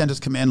 Most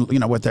dentists come in,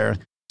 with their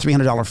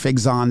 $300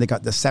 figs on. They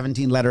got the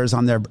 17 letters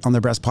on their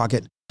breast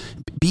pocket.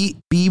 Be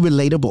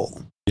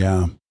relatable.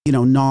 Yeah.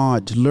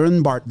 Nod.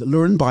 Learn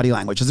body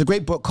language. There's a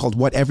great book called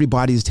What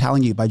Everybody's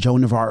Telling You by Joe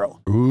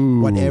Navarro.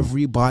 Ooh. What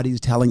everybody's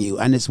telling you,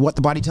 and it's what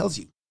the body tells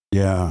you.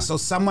 Yeah. So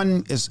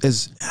someone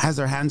has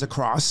their hands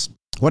across.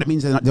 What it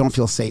means they don't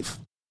feel safe.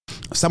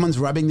 If someone's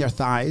rubbing their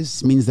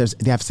thighs, means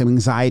they have some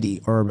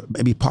anxiety or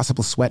maybe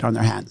possible sweat on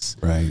their hands.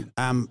 Right.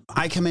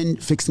 I come in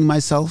fixing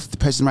myself. The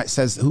person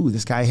says, "Ooh,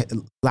 this guy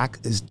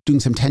is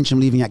doing some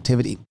tension-relieving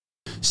activity."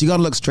 So you got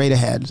to look straight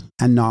ahead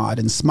and nod,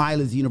 and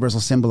smile is the universal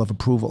symbol of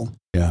approval.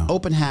 Yeah.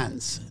 Open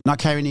hands, not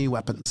carrying any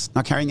weapons,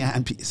 not carrying a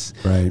handpiece.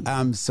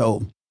 Right.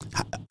 So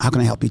how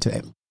can I help you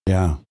today?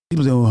 Yeah.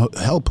 People do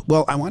help.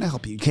 Well, I want to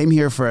help you. You came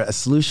here for a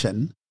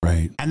solution.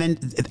 Right. And then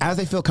as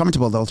they feel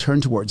comfortable, they'll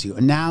turn towards you.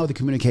 And now the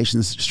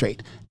communication's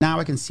straight. Now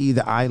I can see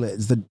the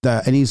eyelids,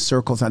 any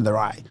circles under their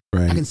eye.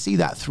 Right. I can see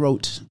that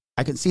throat.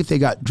 I can see if they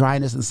got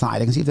dryness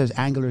inside. I can see if there's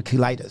angular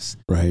cheilitis.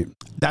 Right.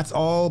 That's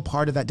all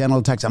part of that dental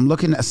detective. I'm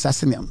looking,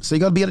 assessing them. So you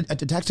got to be a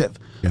detective.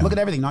 Yeah. Look at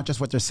everything, not just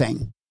what they're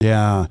saying.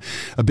 Yeah.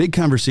 A big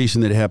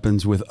conversation that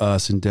happens with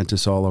us and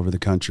dentists all over the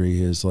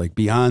country is like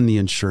beyond the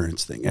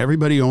insurance thing.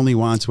 Everybody only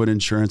wants what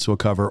insurance will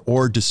cover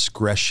or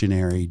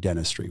discretionary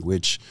dentistry,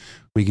 which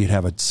we could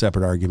have a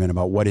separate argument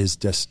about what is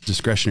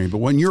discretionary. But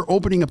when you're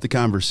opening up the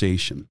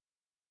conversation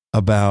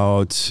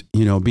about,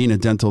 being a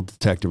dental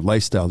detective,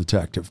 lifestyle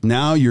detective,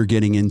 now you're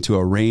getting into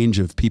a range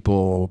of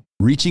people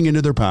reaching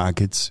into their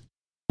pockets,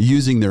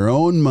 using their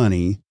own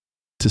money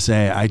to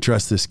say, I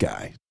trust this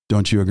guy.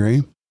 Don't you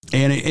agree?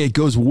 And it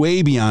goes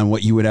way beyond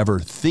what you would ever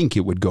think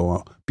it would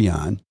go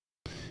beyond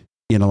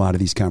in a lot of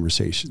these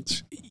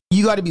conversations.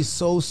 You got to be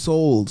so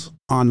sold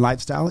on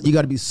lifestyle. You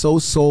got to be so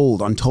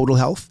sold on total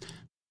health.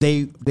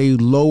 They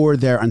lower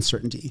their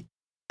uncertainty.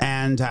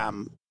 And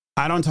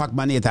I don't talk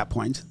money at that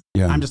point.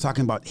 Yeah. I'm just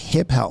talking about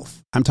hip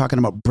health. I'm talking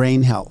about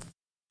brain health.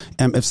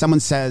 If someone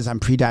says I'm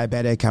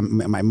pre-diabetic,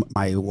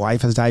 my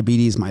wife has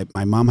diabetes,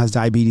 my mom has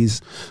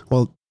diabetes.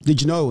 Well, did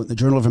you know in the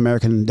Journal of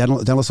American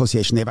Dental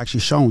Association, they've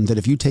actually shown that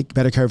if you take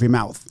better care of your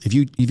mouth, if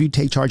you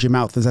take charge of your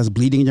mouth, this has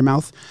bleeding in your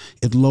mouth,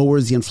 it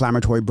lowers the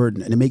inflammatory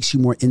burden and it makes you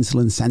more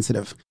insulin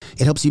sensitive.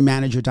 It helps you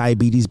manage your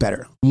diabetes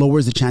better,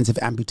 lowers the chance of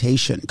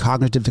amputation,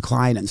 cognitive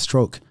decline, and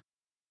stroke.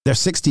 They're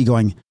 60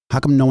 going, how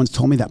come no one's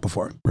told me that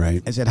before?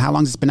 Right. I said, how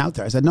long has it been out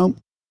there? I said, no,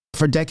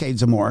 for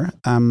decades or more.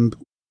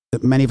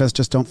 Many of us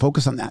just don't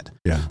focus on that.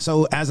 Yeah.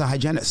 So as a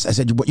hygienist, I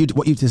said,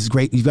 this is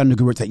great. You've done a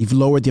good work that you've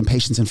lowered the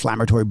patient's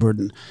inflammatory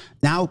burden.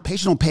 Now,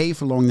 patients don't pay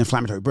for lowering the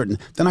inflammatory burden.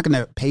 They're not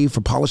going to pay for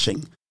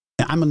polishing.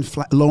 I'm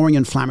lowering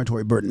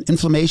inflammatory burden.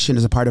 Inflammation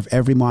is a part of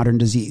every modern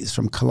disease,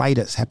 from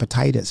colitis,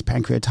 hepatitis,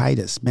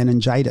 pancreatitis,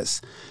 meningitis.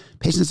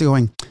 Patients are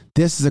going,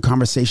 this is a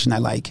conversation I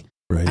like.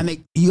 Right.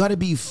 And you got to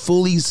be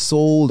fully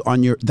sold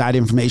on that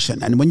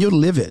information. And when you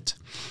live it,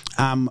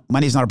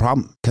 money's not a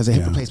problem because a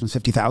hip replacement's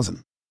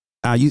 $50,000.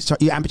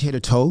 You amputate a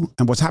toe,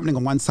 and what's happening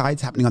on one side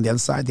is happening on the other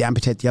side. They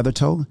amputate the other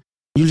toe.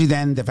 Usually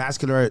then the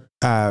vascular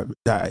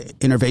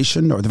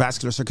innervation or the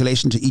vascular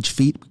circulation to each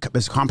feet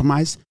is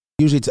compromised.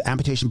 Usually it's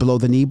amputation below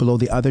the knee, below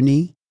the other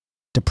knee.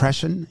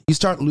 Depression. You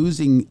start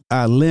losing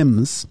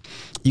limbs,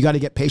 you got to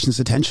get patients'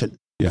 attention.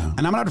 Yeah.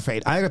 And I'm not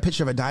afraid. I have a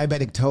picture of a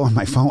diabetic toe on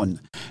my phone.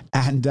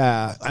 And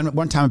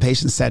one time a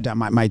patient said,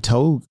 my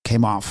toe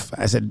came off.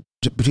 I said,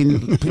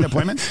 between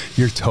appointments?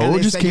 Your toe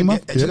just came off?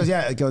 She goes,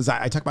 yeah. It goes,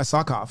 I took my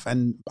sock off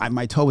and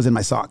my toe was in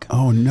my sock.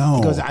 Oh, no.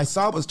 He goes, I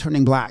saw it was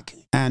turning black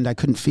and I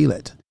couldn't feel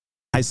it.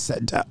 I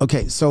said,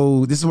 okay,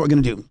 so this is what we're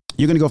going to do.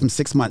 You're going to go from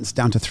 6 months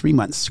down to 3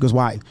 months. She goes,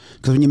 why?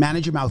 Because when you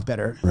manage your mouth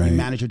better, you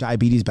manage your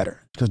diabetes better.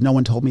 Because no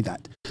one told me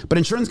that. But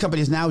insurance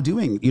companies now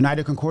doing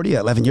United Concordia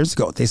 11 years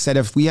ago. They said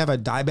if we have a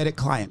diabetic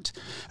client,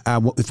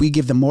 if we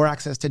give them more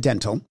access to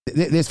dental,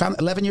 they found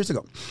 11 years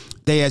ago.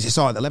 They, as you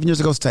saw, 11 years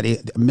ago study,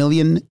 1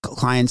 million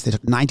clients, they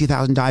took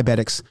 90,000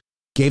 diabetics,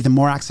 gave them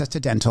more access to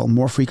dental,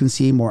 more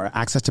frequency, more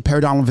access to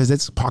periodontal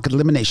visits, pocket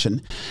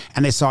elimination.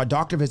 And they saw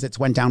doctor visits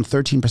went down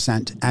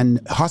 13% and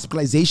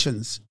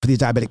hospitalizations for these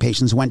diabetic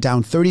patients went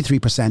down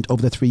 33%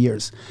 over the 3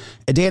 years.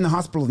 A day in the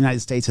hospital in the United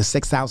States is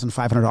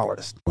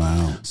 $6,500.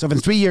 Wow. So if in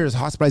 3 years,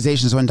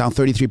 hospitalizations went down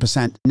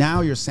 33%,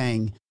 now you're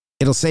saying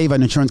it'll save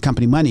an insurance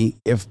company money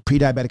if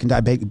pre-diabetic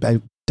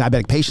and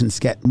diabetic patients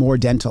get more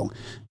dental.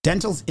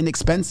 Dental's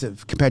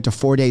inexpensive compared to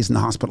 4 days in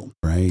the hospital.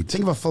 Right.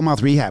 Think of a full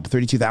mouth rehab,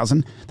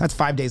 $32,000. That's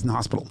 5 days in the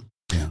hospital.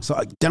 Yeah.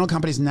 So dental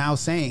companies now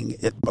saying,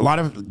 a lot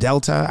of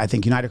Delta, I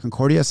think United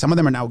Concordia, some of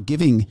them are now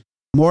giving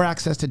more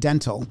access to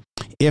dental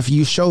if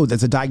you show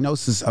there's a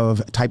diagnosis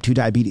of type 2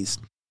 diabetes.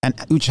 And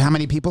Uche, how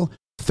many people?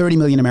 30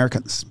 million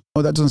Americans.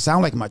 Oh, that doesn't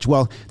sound like much.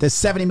 Well, there's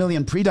 70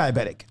 million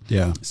pre-diabetic.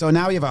 Yeah. So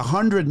now you have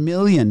 100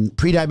 million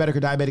pre-diabetic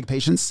or diabetic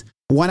patients.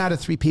 1 out of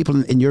 3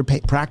 people in your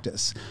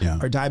practice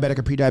are diabetic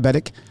or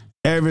pre-diabetic.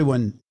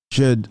 Everyone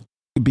should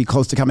be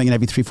close to coming in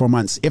every 3-4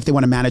 months if they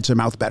want to manage their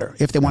mouth better,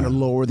 if they want to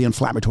lower the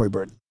inflammatory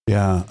burden.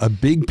 Yeah, a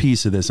big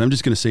piece of this. I'm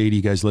just going to say to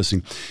you guys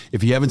listening,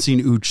 if you haven't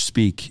seen Uche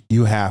speak,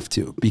 you have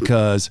to,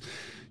 because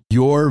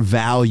your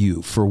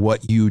value for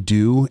what you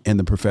do and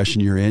the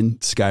profession you're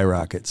in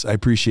skyrockets. I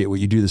appreciate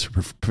what you do this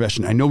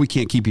profession. I know we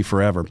can't keep you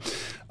forever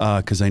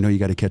because I know you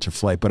got to catch a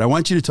flight, but I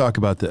want you to talk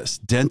about this.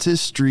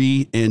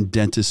 Dentistry and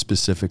dentists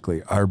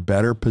specifically are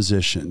better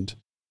positioned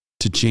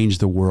to change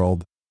the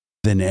world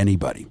than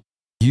anybody.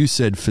 You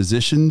said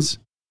physicians,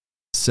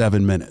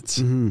 7 minutes.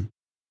 Mm-hmm.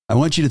 I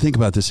want you to think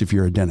about this if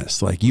you're a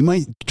dentist. Like, you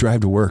might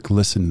drive to work,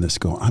 listen to this,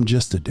 go, I'm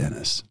just a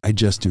dentist. I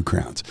just do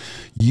crowns.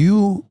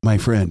 You, my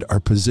friend, are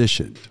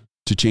positioned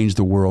to change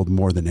the world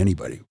more than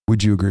anybody.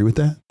 Would you agree with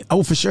that?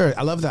 Oh, for sure.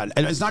 I love that.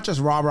 And it's not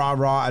just rah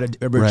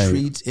at a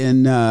retreat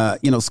in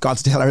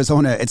Scottsdale,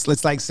 Arizona.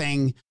 It's like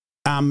saying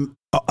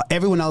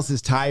everyone else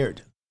is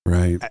tired.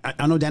 Right.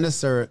 I know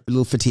dentists are a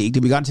little fatigued,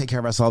 and we got to take care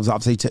of ourselves,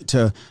 obviously,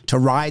 to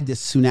ride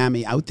this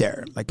tsunami out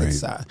there. Like, right.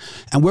 It's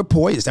and we're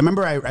poised. I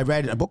remember I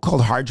read a book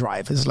called Hard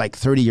Drive. This is like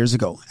 30 years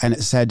ago, and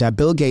it said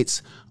Bill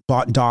Gates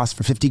bought DOS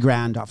for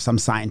 $50,000 off some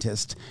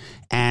scientist.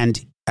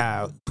 And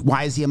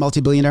why is he a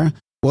multi-billionaire?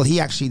 Well,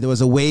 there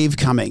was a wave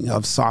coming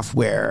of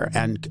software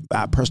and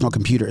personal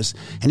computers,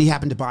 and he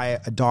happened to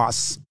buy a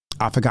DOS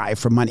off a guy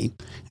for money,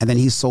 and then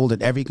he sold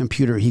it. Every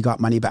computer, he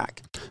got money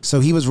back. So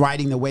he was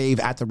riding the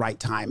wave at the right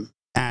time.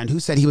 And who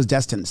said he was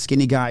destined?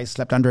 Skinny guy,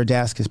 slept under a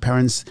desk. His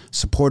parents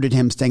supported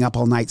him, staying up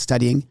all night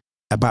studying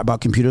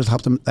about computers,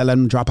 helped him, let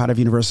him drop out of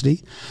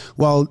university.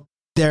 Well,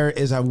 there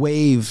is a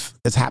wave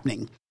that's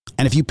happening.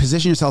 And if you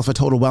position yourself for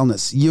total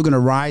wellness, you're going to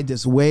ride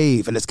this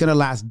wave, and it's going to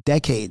last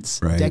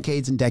decades, right.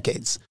 Decades and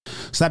decades.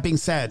 So that being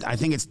said, I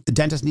think the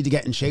dentists need to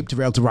get in shape to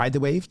be able to ride the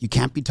wave. You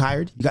can't be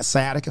tired. You got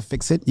sciatica,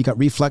 fix it. You got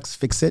reflux,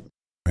 fix it.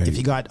 Right. If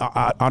you got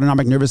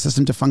autonomic nervous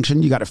system to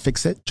function, you got to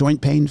fix it. Joint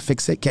pain,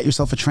 fix it. Get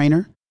yourself a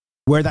trainer.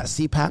 Wear that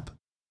CPAP.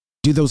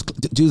 Do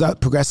that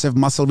progressive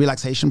muscle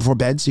relaxation before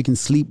bed so you can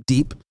sleep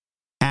deep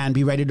and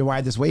be ready to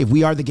ride this wave.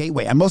 We are the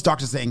gateway. And most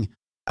doctors saying,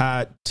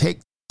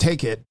 take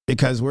it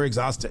because we're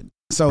exhausted.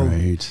 So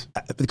right.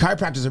 The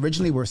chiropractors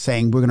originally were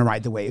saying we're going to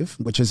ride the wave,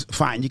 which is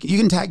fine. You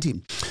can tag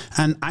team.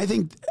 And I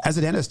think as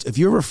a dentist, if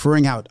you're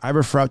referring out, I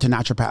refer out to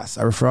naturopaths.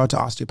 I refer out to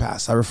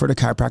osteopaths. I refer to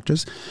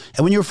chiropractors.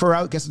 And when you refer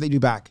out, guess what they do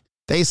back?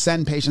 They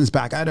send patients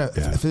back. I had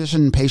a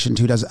physician patient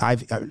who does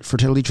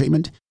fertility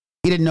treatment.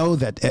 He didn't know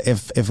that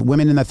if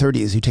women in their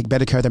 30s who take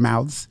better care of their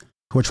mouths,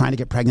 who are trying to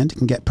get pregnant,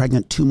 can get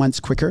pregnant 2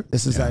 months quicker.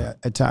 This is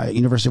at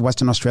University of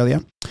Western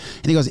Australia.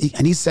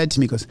 And he said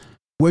to me,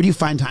 where do you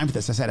find time for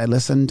this? I said, I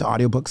listen to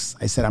audiobooks.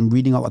 I said, I'm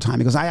reading all the time.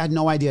 He goes, I had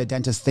no idea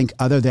dentists think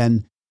other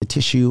than the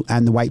tissue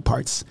and the white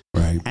parts.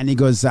 Right. And he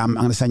goes, I'm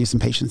going to send you some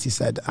patients. He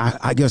said,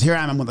 I goes, here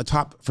I am. I'm one of the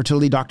top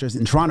fertility doctors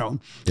in Toronto.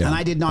 Yeah. And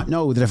I did not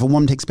know that if a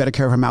woman takes better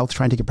care of her mouth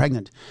trying to get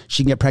pregnant,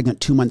 she can get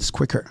pregnant 2 months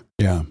quicker.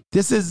 Yeah.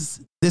 This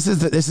is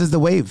the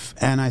wave.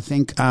 And I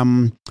think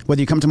whether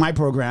you come to my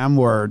program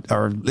or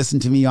listen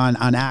to me on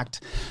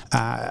ACT,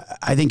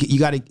 I think you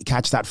got to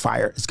catch that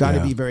fire. It's got to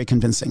be very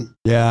convincing.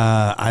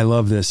 Yeah, I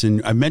love this.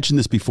 And I mentioned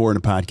this before in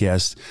a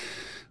podcast.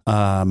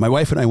 My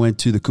wife and I went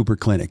to the Cooper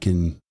Clinic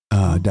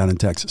down in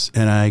Texas.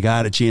 And I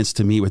got a chance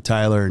to meet with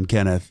Tyler and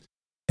Kenneth.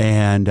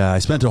 And I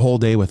spent a whole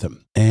day with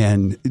them.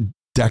 And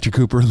Dr.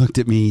 Cooper looked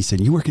at me. He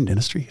said, you work in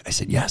dentistry? I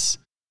said, yes.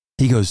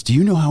 He goes, do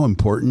you know how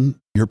important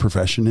your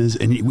profession is?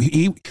 And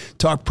he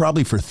talked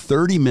probably for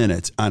 30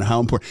 minutes on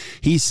how important.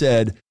 He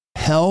said,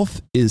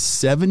 health is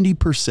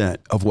 70%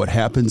 of what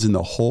happens in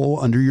the hole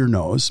under your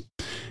nose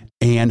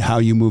and how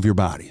you move your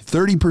body.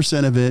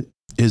 30% of it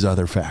is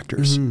other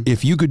factors. Mm-hmm.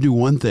 If you could do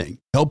one thing,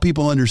 help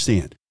people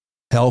understand,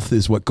 health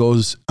is what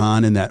goes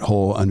on in that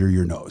hole under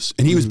your nose.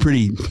 And he was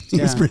pretty,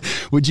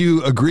 would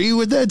you agree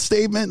with that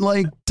statement,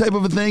 like type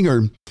of a thing?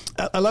 Or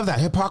I love that.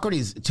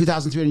 Hippocrates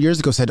 2,300 years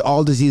ago said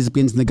all disease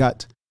begins in the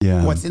gut.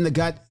 Yeah. What's in the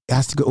gut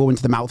has to go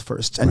into the mouth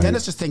first. And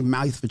dentists just think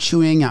mouth for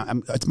chewing.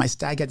 It's my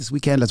stag at this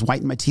weekend. Let's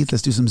whiten my teeth.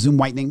 Let's do some Zoom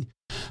whitening.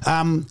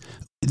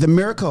 The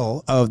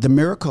miracle,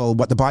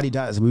 what the body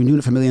does, we've been doing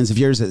it for millions of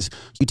years, is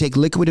you take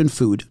liquid and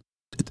food.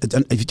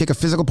 If you take a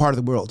physical part of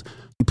the world,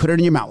 you put it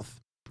in your mouth,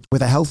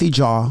 with a healthy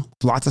jaw,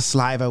 lots of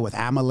saliva, with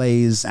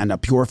amylase and a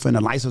purifin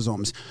and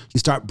lysosomes, you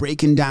start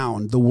breaking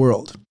down the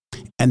world.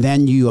 And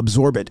then you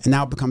absorb it. And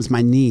now it becomes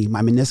my knee,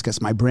 my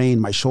meniscus, my brain,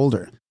 my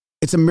shoulder.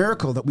 It's a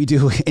miracle that we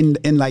do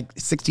in like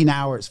 16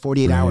 hours,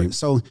 48 hours.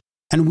 So,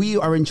 and we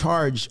are in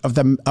charge of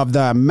the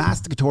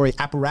masticatory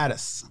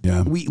apparatus.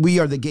 Yeah. We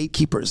are the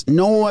gatekeepers.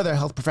 No other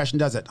health profession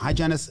does it.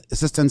 Hygienists,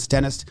 assistants,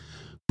 dentists,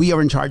 we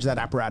are in charge of that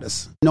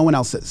apparatus. No one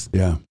else is.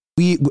 Yeah.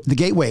 The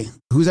gateway,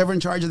 who's ever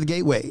in charge of the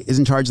gateway is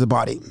in charge of the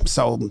body.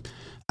 So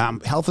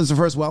health is the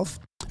first wealth.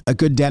 A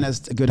good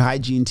dentist, a good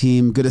hygiene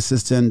team, good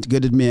assistant,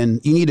 good admin.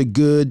 You need a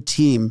good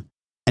team.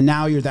 And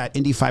now you're that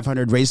Indy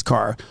 500 race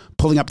car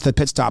pulling up to the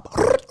pit stop.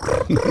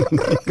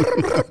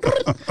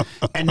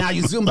 And now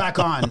you zoom back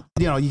on.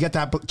 You get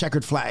that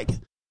checkered flag. You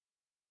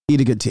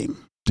need a good team.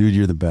 Dude,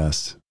 you're the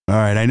best. All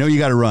right, I know you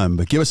got to run,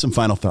 but give us some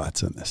final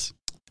thoughts on this.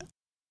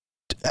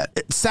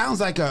 It sounds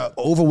like an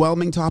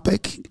overwhelming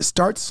topic.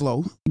 Start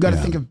slow. You got to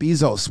think of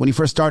Bezos. When he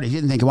first started, he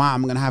didn't think, wow,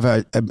 I'm going to have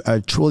a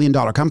 $1 trillion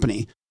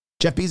company.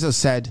 Jeff Bezos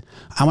said,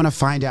 I want to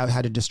find out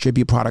how to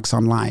distribute products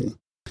online.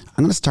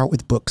 I'm going to start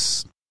with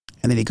books.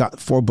 And then he got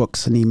 4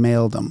 books and he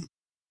mailed them.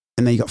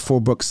 And then he got 4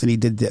 books and he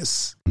did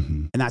this.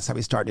 Mm-hmm. And that's how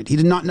he started. He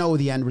did not know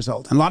the end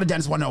result. And a lot of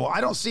dentists want to know,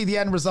 I don't see the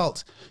end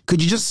result.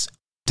 Could you just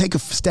take a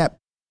step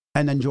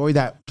and enjoy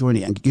that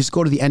journey and just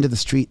go to the end of the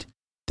street?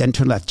 Then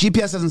turn left.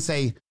 GPS doesn't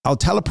say, I'll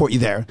teleport you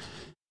there.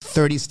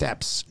 30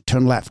 steps,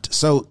 turn left.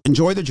 So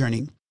enjoy the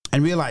journey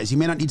and realize you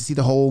may not need to see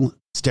the whole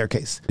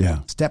staircase. Yeah.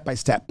 Step by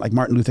step, like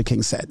Martin Luther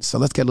King said. So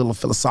let's get a little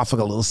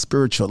philosophical, a little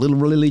spiritual, a little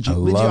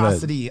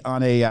religiosity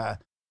on a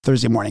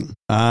Thursday morning.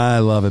 I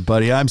love it,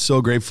 buddy. I'm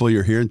so grateful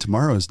you're here. And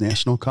tomorrow is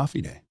National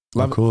Coffee Day.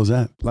 How cool is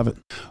that? Love it.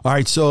 All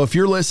right. So if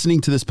you're listening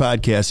to this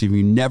podcast, if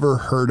you've never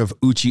heard of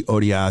Uche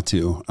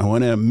Odiatu, I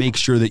want to make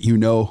sure that you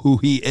know who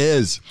he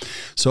is.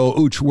 So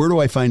Uche, where do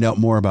I find out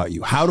more about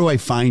you? How do I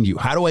find you?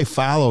 How do I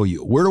follow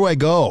you? Where do I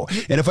go?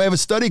 And if I have a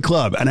study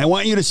club and I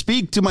want you to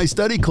speak to my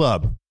study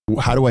club,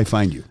 how do I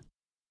find you?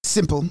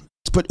 Simple.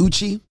 Just put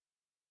Uche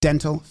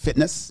Dental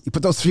Fitness. You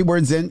put those 3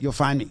 words in, you'll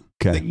find me.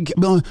 Okay.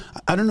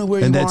 I don't know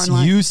where and you are that's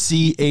online.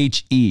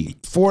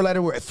 UCHE.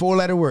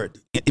 4-letter word.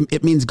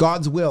 It means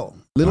God's will.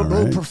 Little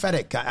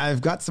prophetic.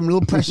 I've got some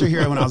real pressure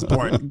here when I was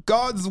born.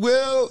 God's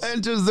will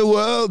enters the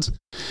world.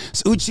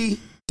 So Uche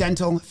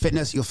Dental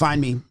Fitness. You'll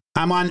find me.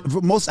 I'm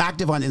most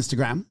active on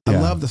Instagram. I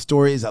love the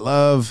stories. I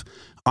love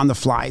on the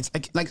fly.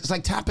 It's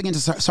like tapping into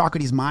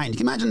Socrates' mind.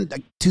 Can you imagine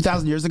like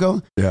 2,000 years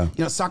ago? Yeah.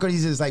 You know,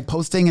 Socrates is like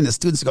posting and the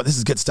students go, this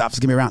is good stuff.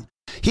 Just give me around.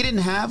 He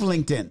didn't have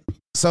LinkedIn.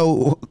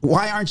 So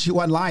why aren't you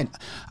online?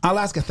 I'll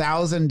ask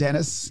 1,000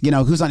 dentists,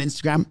 who's on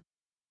Instagram?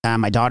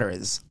 My daughter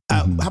is.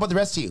 How about the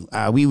rest of you?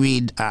 We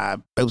read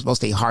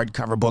mostly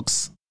hardcover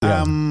books.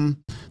 Yeah.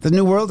 There's a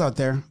new world out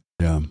there.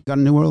 Yeah. Got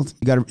a new world.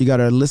 You got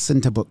to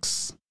listen to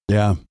books.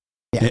 Yeah.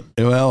 Yeah.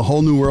 Well,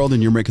 whole new world,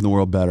 and you're making the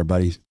world better,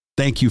 buddy.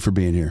 Thank you for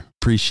being here.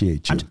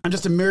 Appreciate you. I'm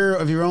just a mirror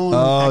of your own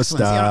excellence.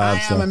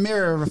 Stop. I am a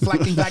mirror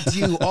reflecting back to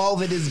you all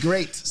that is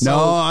great. So,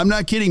 no, I'm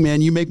not kidding,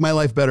 man. You make my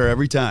life better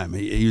every time.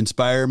 You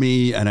inspire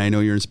me, and I know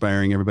you're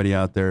inspiring everybody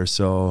out there,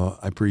 so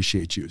I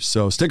appreciate you.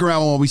 So stick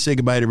around while we say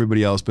goodbye to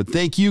everybody else, but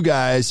thank you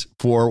guys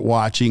for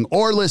watching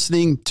or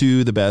listening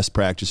to the Best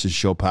Practices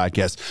Show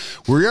podcast.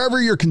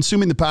 Wherever you're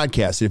consuming the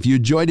podcast, if you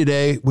enjoyed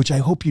today, which I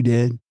hope you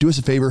did, do us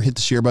a favor, hit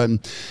the share button,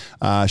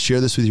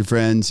 share this with your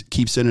friends,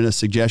 keep sending us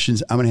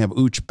suggestions. I'm going to have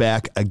Uche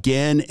back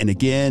again and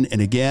again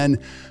and again.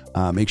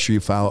 Make sure you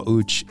follow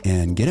Uche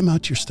and get him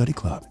out to your study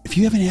club. If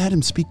you haven't had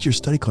him speak to your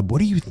study club, what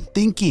are you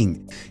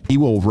thinking? He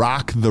will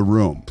rock the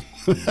room.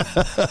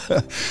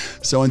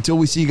 So until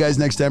we see you guys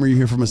next time or you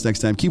hear from us next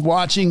time, keep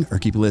watching or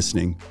keep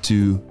listening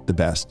to the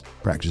Best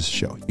Practices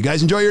Show. You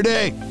guys enjoy your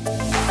day.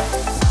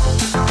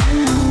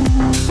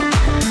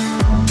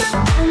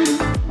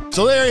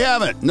 So there you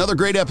have it. Another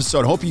great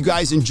episode. Hope you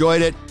guys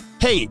enjoyed it.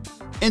 Hey,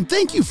 and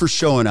thank you for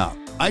showing up.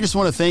 I just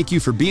want to thank you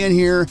for being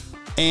here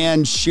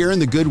and sharing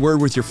the good word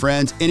with your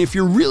friends. And if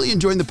you're really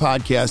enjoying the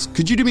podcast,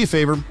 could you do me a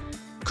favor?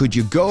 Could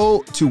you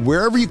go to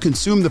wherever you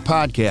consume the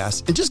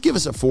podcast and just give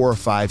us a 4 or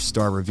 5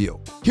 star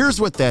review?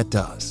 Here's what that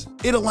does.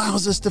 It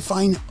allows us to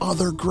find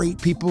other great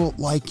people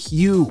like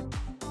you.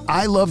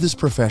 I love this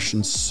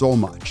profession so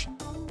much.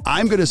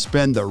 I'm going to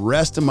spend the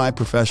rest of my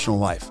professional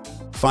life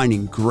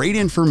finding great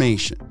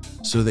information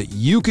so that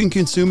you can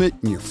consume it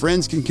and your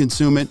friends can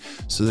consume it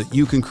so that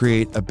you can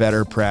create a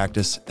better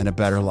practice and a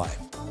better life.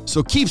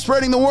 So keep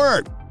spreading the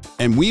word,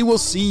 and we will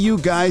see you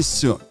guys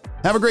soon.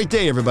 Have a great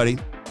day, everybody.